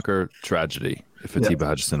Canadian soccer tragedy if Atiba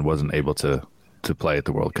Hutchinson wasn't able to play at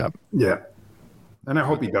the World Cup. Yeah. And I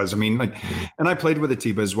hope he does. I mean, and I played with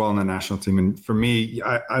Atiba as well in the national team. And for me,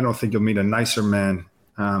 I don't think you'll meet a nicer man.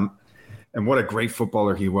 And what a great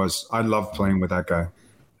footballer he was. I love playing with that guy.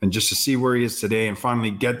 And just to see where he is today and finally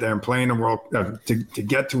get there and play in the World to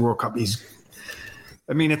get to World Cup,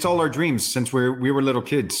 it's all our dreams since we were little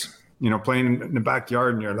kids. Playing in the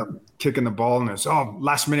backyard and you're kicking the ball and it's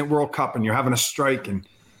last minute World Cup and you're having a strike, and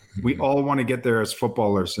we all want to get there as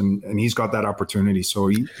footballers, and he's got that opportunity, so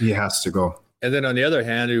he has to go. And then on the other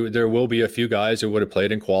hand, there will be a few guys who would have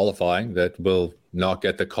played in qualifying that will not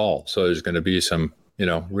get the call. So there's going to be some,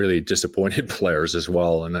 really disappointed players as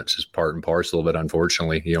well, and that's just part and parcel of it.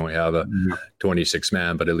 Unfortunately, you only have a 26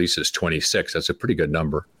 man, but at least it's 26. That's a pretty good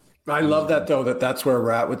number. I love that, though, that's where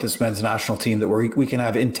we're at with this men's national team, that we can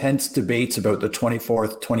have intense debates about the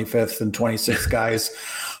 24th, 25th, and 26th guys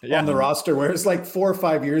on the roster. Whereas like 4 or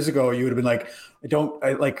 5 years ago, you would have been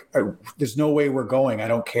like, there's no way we're going. I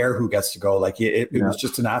don't care who gets to go. Like it was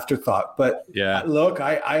just an afterthought. But look,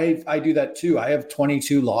 I do that too. I have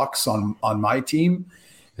 22 locks on my team.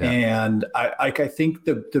 Yeah. And I think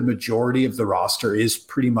the majority of the roster is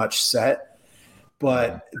pretty much set,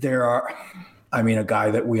 but there are, a guy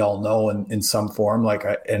that we all know in some form, like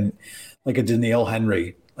a Daniil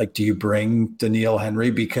Henry. Like, do you bring Daniil Henry?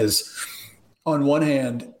 Because on one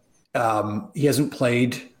hand, he hasn't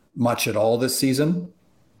played much at all this season,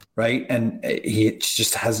 right? And he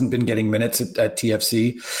just hasn't been getting minutes at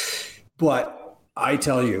TFC. But I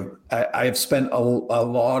tell you, I have spent a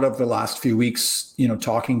lot of the last few weeks,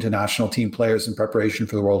 talking to national team players in preparation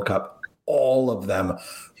for the World Cup. All of them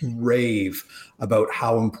rave about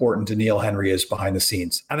how important Daniil Henry is behind the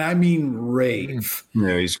scenes. And I mean rave.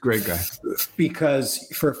 Yeah, he's a great guy. Because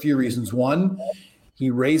for a few reasons. One, he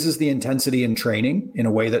raises the intensity in training in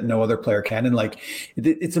a way that no other player can. And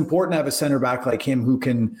it's important to have a center back like him who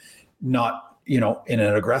can not, in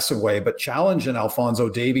an aggressive way, but challenge an Alphonso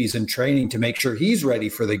Davies in training to make sure he's ready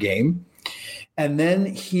for the game. And then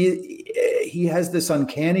he has this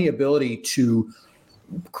uncanny ability to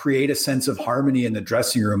create a sense of harmony in the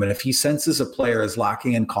dressing room. And if he senses a player is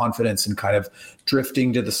lacking in confidence and kind of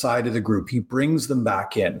drifting to the side of the group, he brings them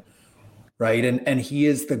back in, right? And he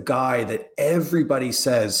is the guy that everybody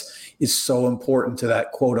says is so important to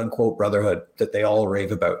that quote unquote brotherhood that they all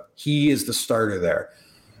rave about. He is the starter there,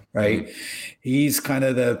 right? Mm-hmm. He's kind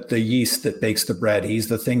of the yeast that bakes the bread. He's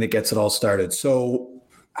the thing that gets it all started. So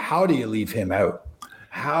how do you leave him out?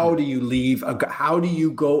 How do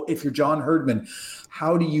you go, if you're John Herdman,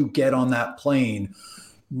 how do you get on that plane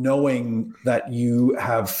knowing that you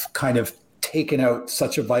have kind of taken out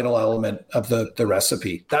such a vital element of the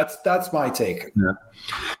recipe? That's my take. Yeah.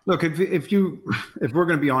 Look, if we're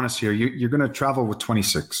going to be honest here, you're going to travel with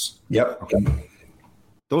 26. Yep. Okay.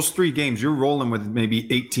 Those 3 games, you're rolling with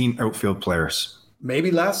maybe 18 outfield players.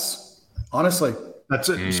 Maybe less, honestly. That's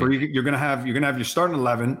it. Mm. So you're gonna have your starting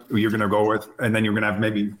 11 who you're gonna go with, and then you're gonna have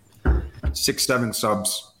maybe 6-7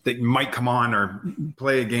 subs that might come on or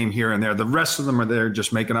play a game here and there. The rest of them are there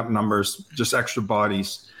just making up numbers, just extra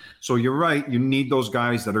bodies. So you're right. You need those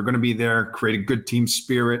guys that are going to be there, create a good team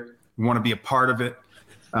spirit. You want to be a part of it,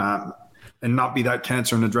 and not be that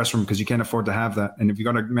cancer in the dressing room, because you can't afford to have that. And if you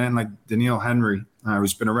got a man like Daniil Henry,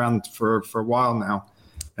 who's been around for a while now,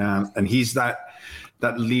 and he's that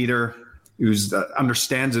leader who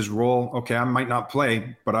understands his role. Okay, I might not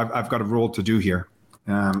play, but I've got a role to do here.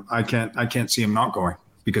 I can't see him not going,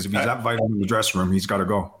 because if he's that vital in the dressing room, he's got to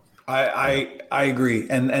go. I agree,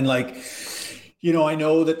 and I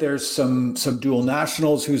know that there's some dual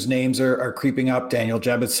nationals whose names are creeping up. Daniel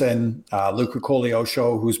Jebitson, Luka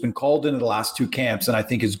Koleosho, who's been called into the last 2 camps, and I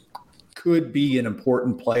think could be an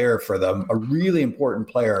important player for them, a really important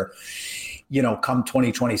player. Come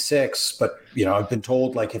 2026, but I've been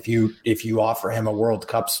told, like, if you offer him a World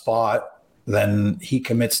Cup spot, then he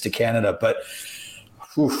commits to Canada. But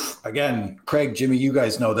again, Craig, Jimmy, you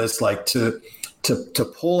guys know this, like to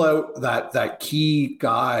pull out that key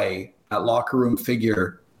guy, that locker room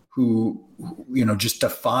figure who just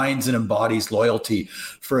defines and embodies loyalty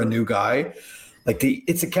for a new guy. Like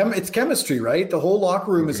it's chemistry, right? The whole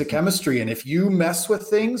locker room is a chemistry, and if you mess with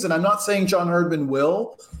things, and I'm not saying John Herdman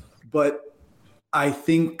will, but I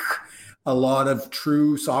think a lot of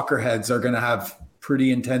true soccer heads are going to have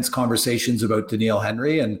pretty intense conversations about Daniil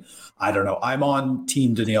Henry. And I don't know, I'm on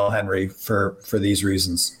team Daniil Henry for these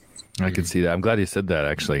reasons. I can see that. I'm glad you said that,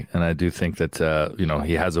 actually. And I do think that,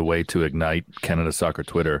 he has a way to ignite Canada Soccer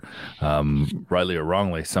Twitter, rightly or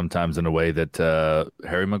wrongly, sometimes in a way that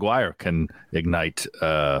Harry Maguire can ignite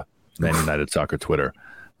Man United Soccer Twitter,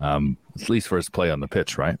 at least for his play on the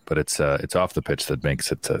pitch, right? But it's off the pitch that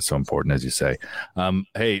makes it so important, as you say.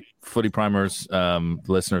 Hey, Footy Primers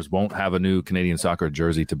listeners won't have a new Canadian soccer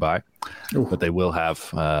jersey to buy, but they will have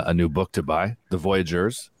a new book to buy, The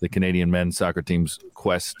Voyageurs, the Canadian men's soccer team's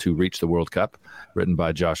quest to reach the World Cup, written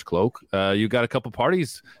by Josh Kloke. You got a couple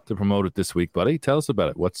parties to promote it this week, buddy. Tell us about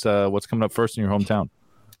it. What's coming up first in your hometown?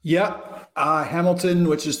 Yeah, Hamilton,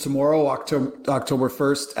 which is tomorrow, October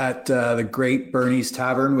 1st, at the Great Bernie's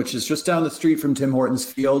Tavern, which is just down the street from Tim Hortons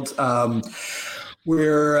Field.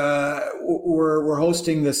 We're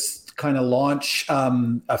hosting this kind of launch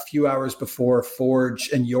a few hours before Forge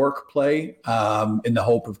and York play, in the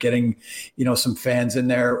hope of getting some fans in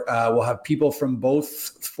there. We'll have people from both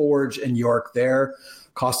Forge and York there.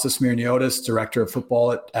 Kostas Mirniotis, director of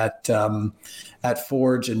football at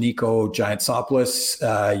Forge, and Nico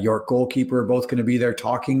Giantsopoulos, York goalkeeper, both going to be there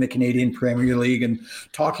talking the Canadian Premier League and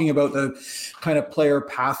talking about the kind of player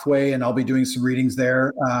pathway. And I'll be doing some readings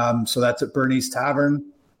there. So that's at Bernie's Tavern,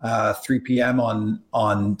 3 p.m.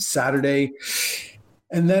 on Saturday.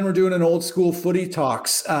 And then we're doing an old school footy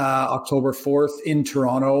talks, October 4th in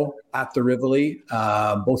Toronto at the Rivoli.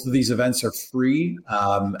 Both of these events are free.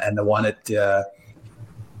 And the one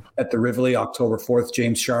at the Rivoli, October 4th,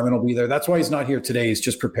 James Sharman will be there. That's why he's not here today. He's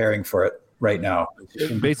just preparing for it right now.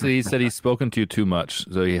 Basically, he said he's spoken to you too much.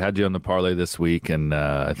 So he had you on the parlay this week, and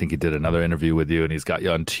I think he did another interview with you, and he's got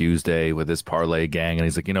you on Tuesday with his parlay gang. And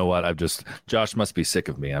he's like, you know what? Josh must be sick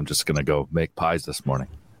of me. I'm just going to go make pies this morning.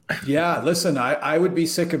 Yeah, listen, I would be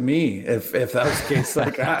sick of me if that was the case.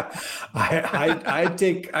 Like I'd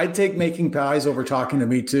take making pies over talking to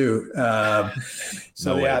me too. Buddy.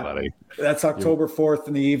 That's October 4th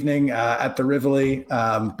in the evening at the Rivoli.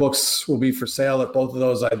 Books will be for sale at both of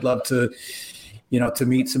those. I'd love to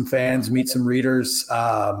meet some fans, meet some readers,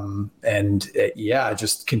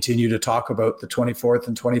 just continue to talk about the 24th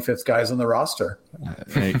and 25th guys on the roster.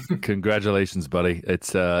 Hey, congratulations, buddy.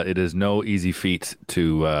 It is no easy feat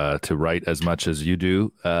to write as much as you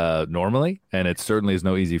do normally, and it certainly is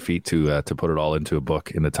no easy feat to put it all into a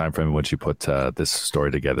book in the time frame in which you put this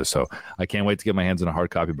story together. So I can't wait to get my hands on a hard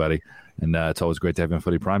copy, buddy. And it's always great to have you on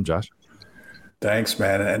Footy Prime, Josh. Thanks,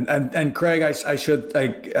 man. And Craig, I've been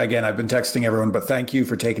texting everyone, but thank you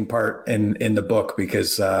for taking part in the book,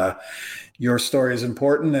 because your story is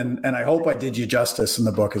important, and I hope I did you justice in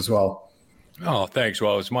the book as well. Oh, thanks.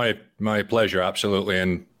 Well, it's my pleasure. Absolutely.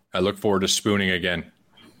 And I look forward to spooning again.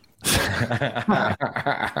 All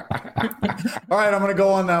right, I'm going to go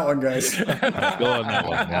on that one, guys. Go on that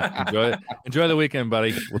one. Yeah. Enjoy the weekend,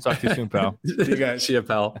 buddy. We'll talk to you soon, pal. See you guys. See you,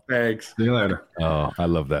 pal. Thanks. See you later. Oh, I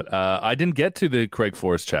love that. I didn't get to the Craig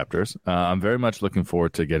Forrest chapters. I'm very much looking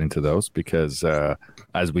forward to getting to those, because maybe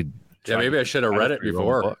I should have read it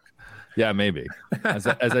before. Yeah, maybe. As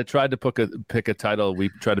I tried to pick a title, we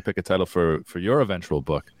tried to pick a title for your eventual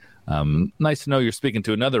book. Nice to know you're speaking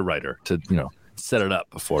to another writer to set it up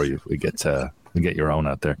before we get your own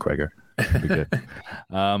out there, Craiger. That'd be good.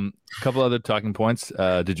 Couple other talking points.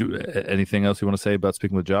 Did you anything else you want to say about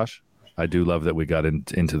speaking with Josh? I do love that we got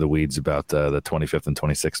into the weeds about the 25th and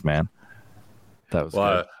 26th man. That was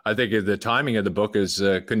good. I think the timing of the book is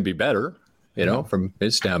couldn't be better. From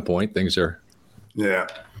his standpoint, things are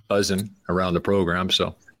buzzing around the program.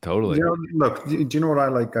 So totally. Look, do you know what I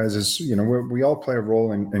like, guys? Is we all play a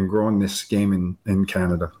role in growing this game in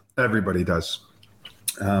Canada. Everybody does.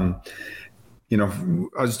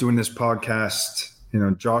 Us doing this podcast,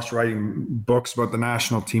 Josh writing books about the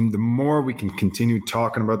national team, the more we can continue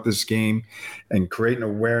talking about this game and creating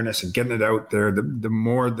awareness and getting it out there, the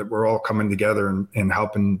more that we're all coming together and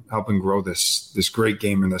helping grow this great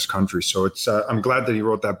game in this country. So I'm glad that he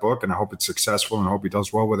wrote that book, and I hope it's successful, and I hope he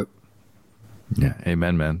does well with it. Yeah.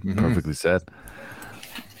 Amen, man. Mm-hmm. Perfectly said.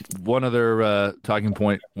 One other talking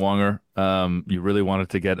point, Wonger. You really wanted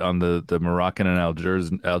to get on the Moroccan and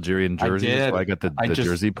Algerian jersey. I did. So I got the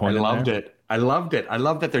jersey point. I loved it. I loved it. I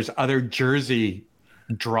love that there's other jersey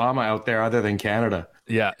drama out there other than Canada.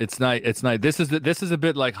 Yeah, it's nice. It's nice. This is a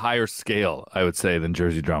bit like higher scale, I would say, than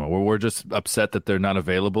jersey drama, where we're just upset that they're not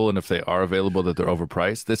available, and if they are available, that they're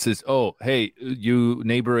overpriced. This is, hey, you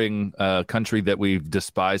neighboring country that we've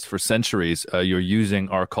despised for centuries, you're using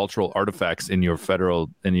our cultural artifacts in your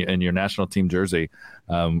in your national team jersey.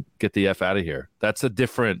 Get the F out of here. That's a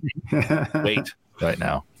different weight right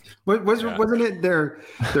now. Wasn't it their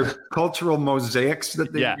cultural mosaics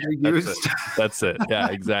that they used? That's it. Yeah,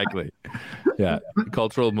 exactly. Yeah,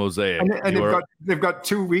 cultural mosaic. And they've got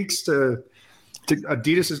 2 weeks to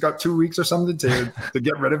Adidas has got 2 weeks or something to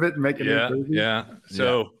get rid of it and make it. Yeah.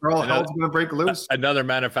 So all hell's going to break loose. Another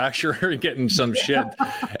manufacturer getting some shit,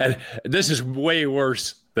 and this is way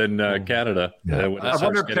worse than Canada. I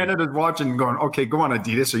wonder if Canada's watching and going, okay, go on,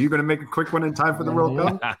 Adidas. Are you going to make a quick one in time for the World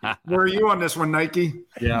Cup? Where are you on this one, Nike?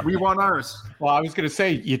 Yeah. We want ours. Well, I was going to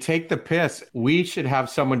say, you take the piss. We should have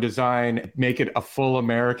someone make it a full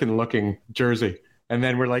American-looking jersey. And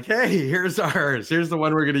then we're like, hey, here's ours. Here's the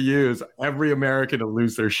one we're going to use. Every American will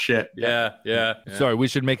lose their shit. Yeah. Sorry, we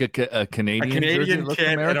should make a Canadian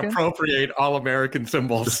kit and appropriate all American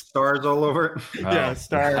symbols. The stars all over it. Yeah,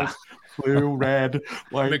 stars. Blue, red,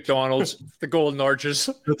 white. McDonald's, the golden arches.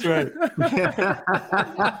 That's right.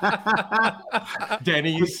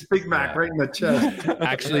 Denny's. Big Mac right in the chest.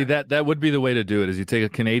 Actually, that would be the way to do it, is you take a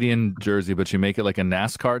Canadian jersey, but you make it like a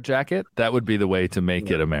NASCAR jacket. That would be the way to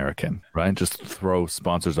make it American, right? Just throw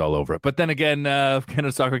sponsors all over it. But then again,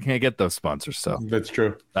 Canada Soccer can't get those sponsors, so. That's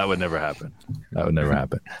true. That would never happen.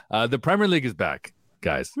 The Premier League is back,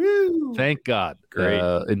 guys. Woo! Thank God. Great.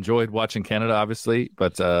 Enjoyed watching Canada, obviously,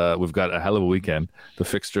 but we've got a hell of a weekend. The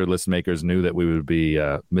fixture list makers knew that we would be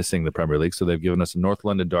missing the Premier League, so they've given us a North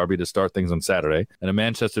London derby to start things on Saturday and a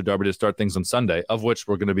Manchester derby to start things on Sunday, of which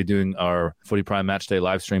we're going to be doing our Footy Prime Match Day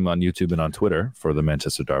live stream on YouTube and on Twitter for the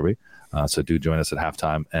Manchester derby. So do join us at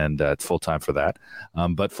halftime and at full time for that.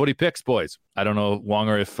 But footy picks, boys. I don't know,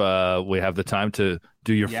 Wonger, if we have the time to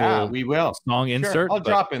do your full we will. song insert. I'll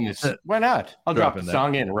drop in this. Why not? I'll drop the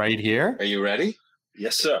song in right here. Are you ready?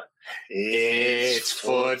 Yes, sir. It's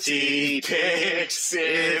footy picks.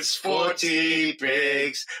 It's footy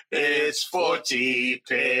picks. It's footy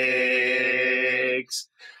picks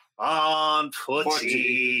on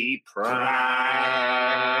Footy Prime.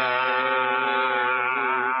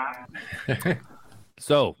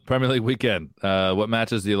 So, Premier League weekend. What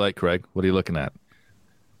matches do you like, Craig? What are you looking at?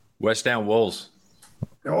 West Ham Wolves.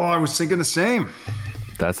 Oh, I was thinking the same.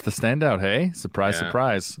 That's the standout, hey? Surprise.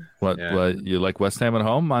 What you like West Ham at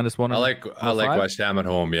home? -1? I like West Ham at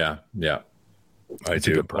home, yeah. I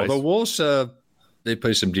do. Although Wolves, they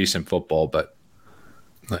play some decent football, but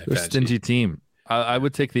they're a stingy team. I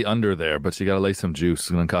would take the under there, but you got to lay some juice.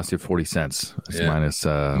 It's going to cost you 40 cents. It's minus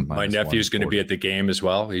my nephew's going to be at the game as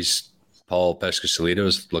well. Paul Pescasolido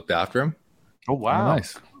has looked after him. Oh, wow.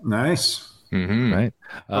 Nice. Mm-hmm. Right.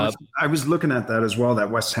 I was looking at that as well,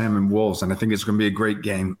 that West Ham and Wolves, and I think it's going to be a great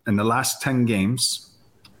game. In the last 10 games,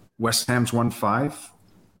 West Ham's won 5,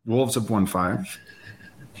 Wolves have won 5.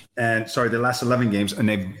 And the last 11 games, and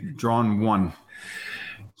they've drawn 1.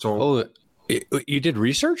 So, you did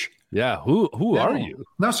research? Yeah. Who are you?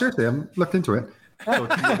 No, seriously, I've looked into it. So,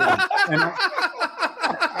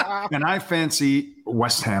 and I fancy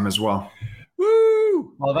West Ham as well.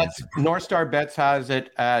 Woo! Well, that's North Star Bets has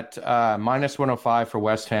it at -105 for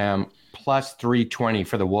West Ham, plus 320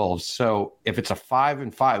 for the Wolves. So if it's a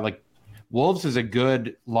 5-5, like Wolves is a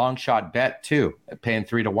good long shot bet too, at paying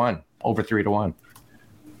 3-1, over 3-1.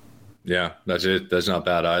 Yeah, that's it. That's not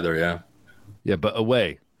bad either. Yeah, but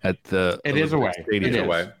away at the Stadium.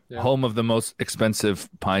 Away. Yeah. Home of the most expensive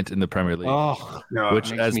pint in the Premier League. Oh, no,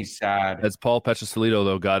 which makes me sad. As Paul Pescasolido,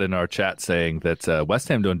 though, got in our chat saying that West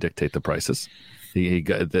Ham don't dictate the prices. He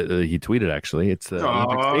tweeted, actually, it's the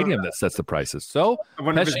Olympic Stadium that sets the prices. So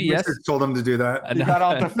Pesci, told him to do that. He got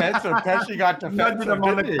all defensive. Pesci got defensive. Him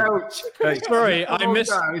on the couch. Sorry, I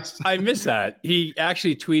missed that. He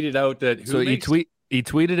actually tweeted out that. He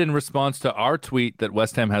tweeted in response to our tweet that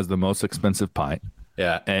West Ham has the most expensive pint.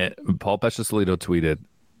 Yeah, and Paul Pescasolido tweeted,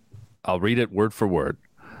 I'll read it word for word,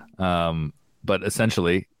 but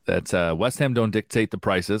essentially that West Ham don't dictate the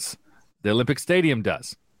prices. The Olympic Stadium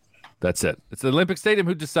does. That's it. It's the Olympic Stadium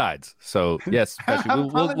who decides. So, yes,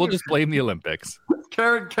 we'll just blame the Olympics.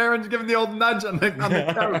 Karen's giving the old nudge on the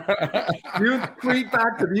couch. You tweet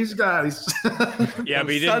back to these guys. Yeah,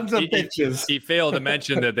 but he failed to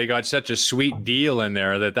mention that they got such a sweet deal in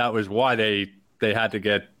there that was why they had to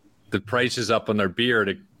get the prices up on their beer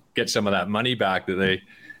to get some of that money back that they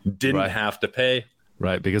didn't have to pay.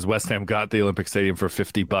 Right, because West Ham got the Olympic Stadium for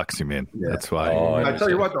 $50. You mean? Yeah. That's why. I tell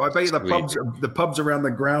you what, though, I bet you the pubs around the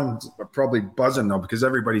ground are probably buzzing though, because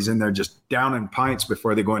everybody's in there just downing pints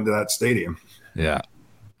before they go into that stadium. Yeah,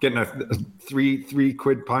 getting a three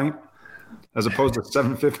quid pint as opposed to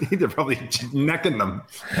 $7.50. They're probably necking them.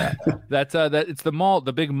 Yeah. That's it's the mall,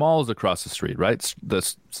 the big malls across the street, right? The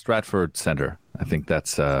Stratford Center. I think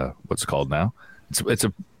that's what's called now. It's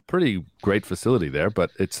a pretty great facility there,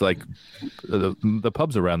 but it's like the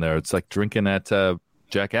pubs around there. It's like drinking at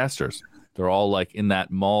Jack Astor's. They're all like in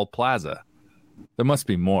that mall plaza. There must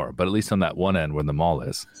be more, but at least on that one end where the mall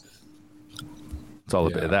is. It's all a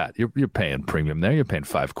bit of that. You're paying premium there. You're paying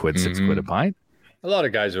 $5, $6 a pint. A lot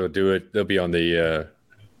of guys will do it. They'll be on the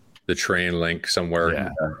train link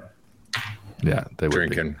somewhere. Yeah, they were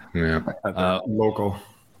drinking. Local.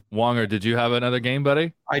 Wonger, did you have another game,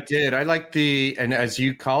 buddy? I did. I like and as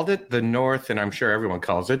you called it, the North, and I'm sure everyone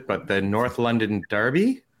calls it, but the North London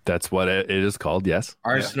Derby. That's what it is called, yes.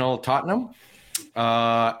 Arsenal, Tottenham.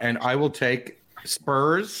 And I will take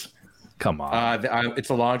Spurs. Come on. It's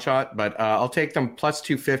a long shot, but I'll take them plus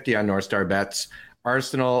 250 on North Star bets.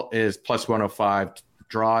 Arsenal is plus 105.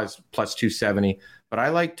 Draw is plus 270. But I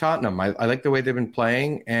like Tottenham. I like the way they've been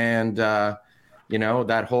playing. And,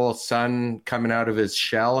 that whole Son coming out of his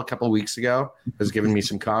shell a couple of weeks ago has given me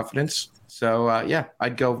some confidence. So,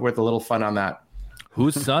 I'd go with a little fun on that.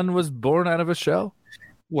 Whose son was born out of a shell?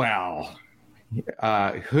 Well,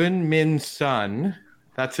 Heung-min Son.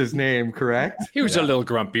 That's his name, correct? He was a little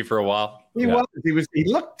grumpy for a while. He was. He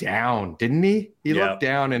looked down, didn't he? He looked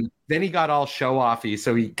down, and then he got all show-offy,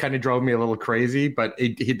 so he kind of drove me a little crazy. But he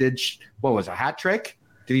did. What was a hat trick?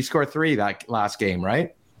 Did he score 3 that last game?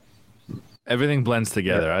 Right. Everything blends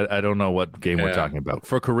together. I don't know what game we're talking about.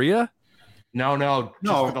 For Korea? No.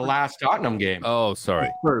 For the last Tottenham game. Oh, sorry.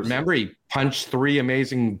 Remember, he punched 3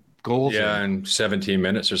 amazing goals. Yeah, in 17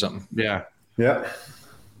 minutes or something. Yeah.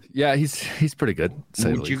 Yeah, he's pretty good.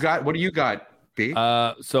 What do you got, B?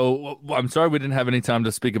 So I'm sorry we didn't have any time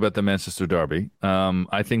to speak about the Manchester Derby.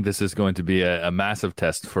 I think this is going to be a massive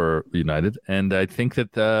test for United, and I think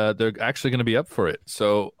that they're actually going to be up for it.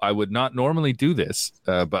 So I would not normally do this,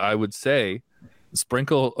 but I would say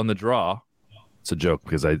sprinkle on the draw. It's a joke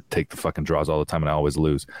because I take the fucking draws all the time and I always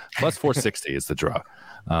lose. Plus 460 is the draw.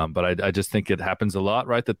 But I just think it happens a lot,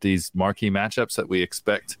 right? That these marquee matchups that we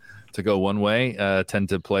expect to go one way tend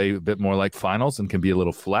to play a bit more like finals and can be a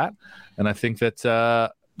little flat. And I think that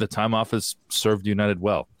the time off has served United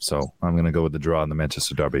well. So I'm going to go with the draw in the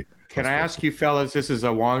Manchester Derby. Can I ask you fellas, this is a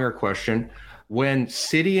Wonger question. When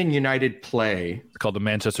City and United play... It's called the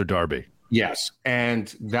Manchester Derby. Yes.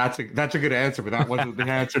 And that's a good answer, but that wasn't the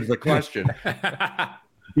answer to the question.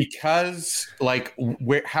 Because,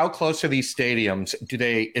 how close are these stadiums?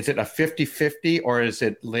 Is it a 50-50 or is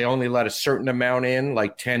it they only let a certain amount in,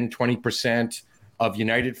 like 10, 20% of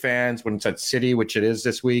United fans when it's at City, which it is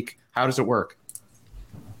this week? How does it work?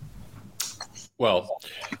 Well,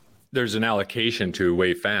 there's an allocation to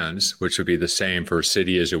away fans, which would be the same for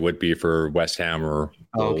City as it would be for West Ham or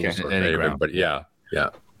Wolves or any ground. But yeah.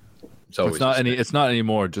 It's not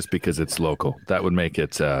anymore just because it's local. That would make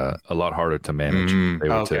it a lot harder to manage. They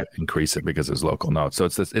were to increase it because it's local. No, so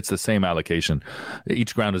it's the same allocation.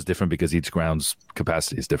 Each ground is different because each ground's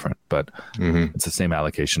capacity is different, but it's the same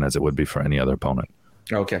allocation as it would be for any other opponent.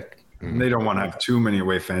 Okay. They don't want to have too many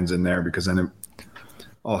away fans in there because then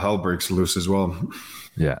all hell breaks loose as well.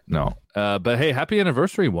 Yeah, no. But hey, happy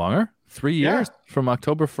anniversary, Wonger. 3 years from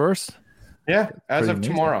October 1st. Yeah, as of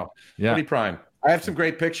tomorrow. Yeah. Footy Prime. I have some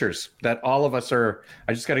great pictures that all of us are.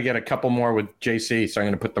 I just got to get a couple more with JC, so I'm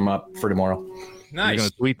going to put them up for tomorrow. Nice. You're going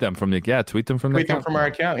to tweet them from our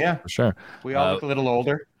account. Yeah, for sure. We all look a little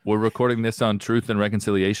older. We're recording this on Truth and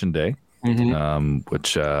Reconciliation Day,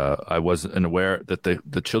 which I wasn't aware that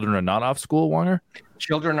the children are not off school. Wonger?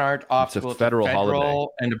 Children aren't off school. It's a federal holiday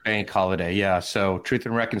and a bank holiday. Yeah. So Truth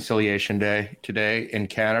and Reconciliation Day today in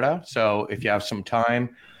Canada. So if you have some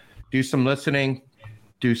time, do some listening.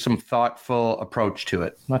 Do some thoughtful approach to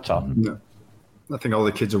it. That's all. Yeah. I think all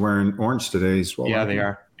the kids are wearing orange today as well. Yeah, they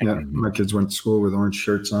are. Yeah, my kids went to school with orange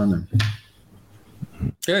shirts on.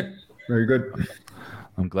 Good. Very good.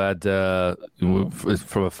 I'm glad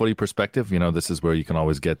from a footy perspective, this is where you can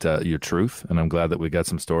always get your truth. And I'm glad that we got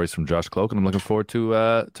some stories from Josh Kloke. And I'm looking forward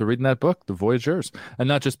to reading that book, The Voyageurs. And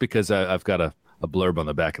not just because I've got a blurb on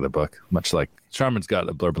the back of the book, much like Charmin's got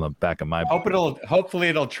a blurb on the back of my book. Hopefully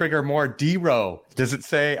it'll trigger more D-Row. Does it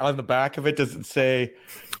say on the back of it? Does it say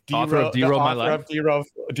author of D-Row My Life?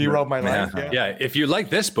 D-Row My Life. Yeah. If you like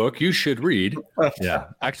this book, you should read. Yeah.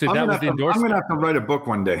 Actually, that was the endorsement. I'm going to have to write a book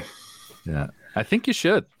one day. Yeah. I think you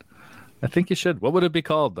should. What would it be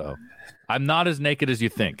called, though? I'm Not As Naked As You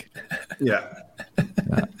Think. Yeah.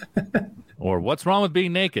 Or What's Wrong with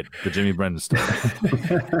Being Naked? The Jimmy Brendan story.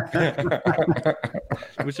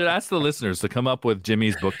 We should ask the listeners to come up with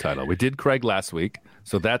Jimmy's book title. We did Craig last week,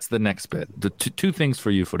 so that's the next bit. The two things for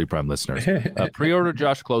you, Footy Prime listeners. Pre-order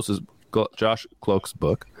Josh Kloke's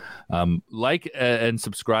book. Like and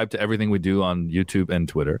subscribe to everything we do on YouTube and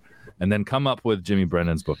Twitter. And then come up with Jimmy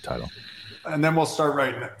Brennan's book title. And then we'll start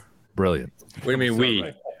writing it. Brilliant. What do you mean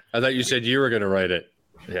we? I thought you said you were going to write it.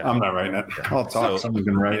 Yeah. I'm not writing it. I'll talk. Someone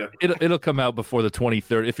can write it. It'll come out before the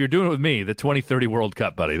 2030. If you're doing it with me, the 2030 World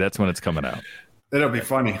Cup, buddy, that's when it's coming out. It'll be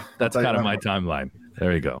funny. That's kind of my timeline.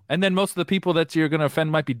 There you go. And then most of the people that you're going to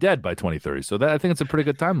offend might be dead by 2030. So I think it's a pretty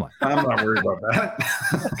good timeline. I'm not worried about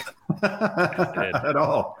that at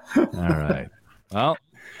all. All right. Well,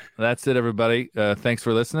 that's it, everybody. Thanks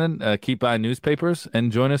for listening. Keep buying newspapers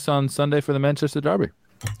and join us on Sunday for the Manchester Derby.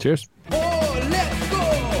 Cheers. Oh, let's go!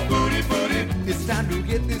 Booty, booty, it's time to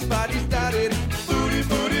get this party started. Booty,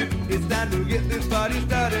 booty, it's time to get this party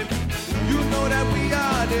started. You know that we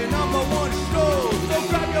are the #1 show. So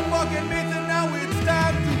grab your fucking mitts and now it's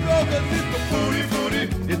time to go. Cause it's the booty, booty,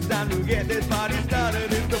 it's time to get this party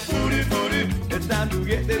started. It's the booty, booty, it's time to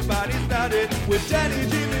get this party started. With Danny,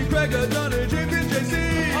 Jimmy, Gregor, Johnny, James, and JC.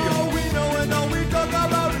 All we know and all we talk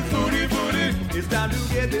about is booty, booty. It's time to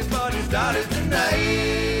get this party started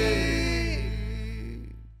tonight.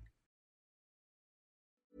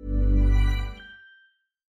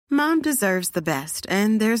 Mom deserves the best,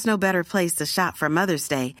 and there's no better place to shop for Mother's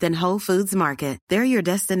Day than Whole Foods Market. They're your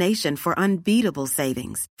destination for unbeatable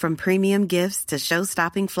savings, from premium gifts to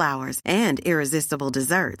show-stopping flowers and irresistible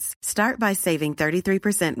desserts. Start by saving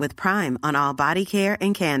 33% with Prime on all body care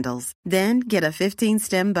and candles. Then get a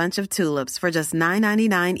 15-stem bunch of tulips for just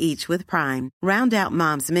 $9.99 each with Prime. Round out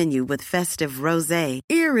Mom's menu with festive rosé,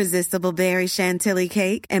 irresistible berry chantilly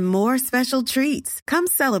cake, and more special treats. Come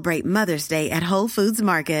celebrate Mother's Day at Whole Foods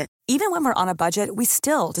Market. Even when we're on a budget, we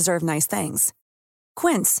still deserve nice things.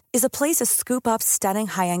 Quince is a place to scoop up stunning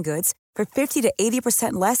high-end goods for 50 to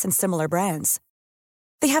 80% less than similar brands.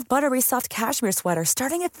 They have buttery soft cashmere sweaters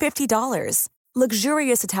starting at $50,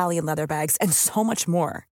 luxurious Italian leather bags, and so much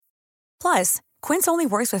more. Plus, Quince only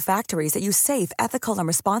works with factories that use safe, ethical, and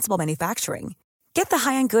responsible manufacturing. Get the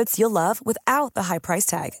high-end goods you'll love without the high price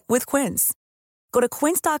tag with Quince. Go to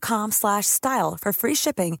quince.com/style for free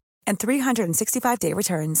shipping and 365-day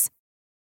returns.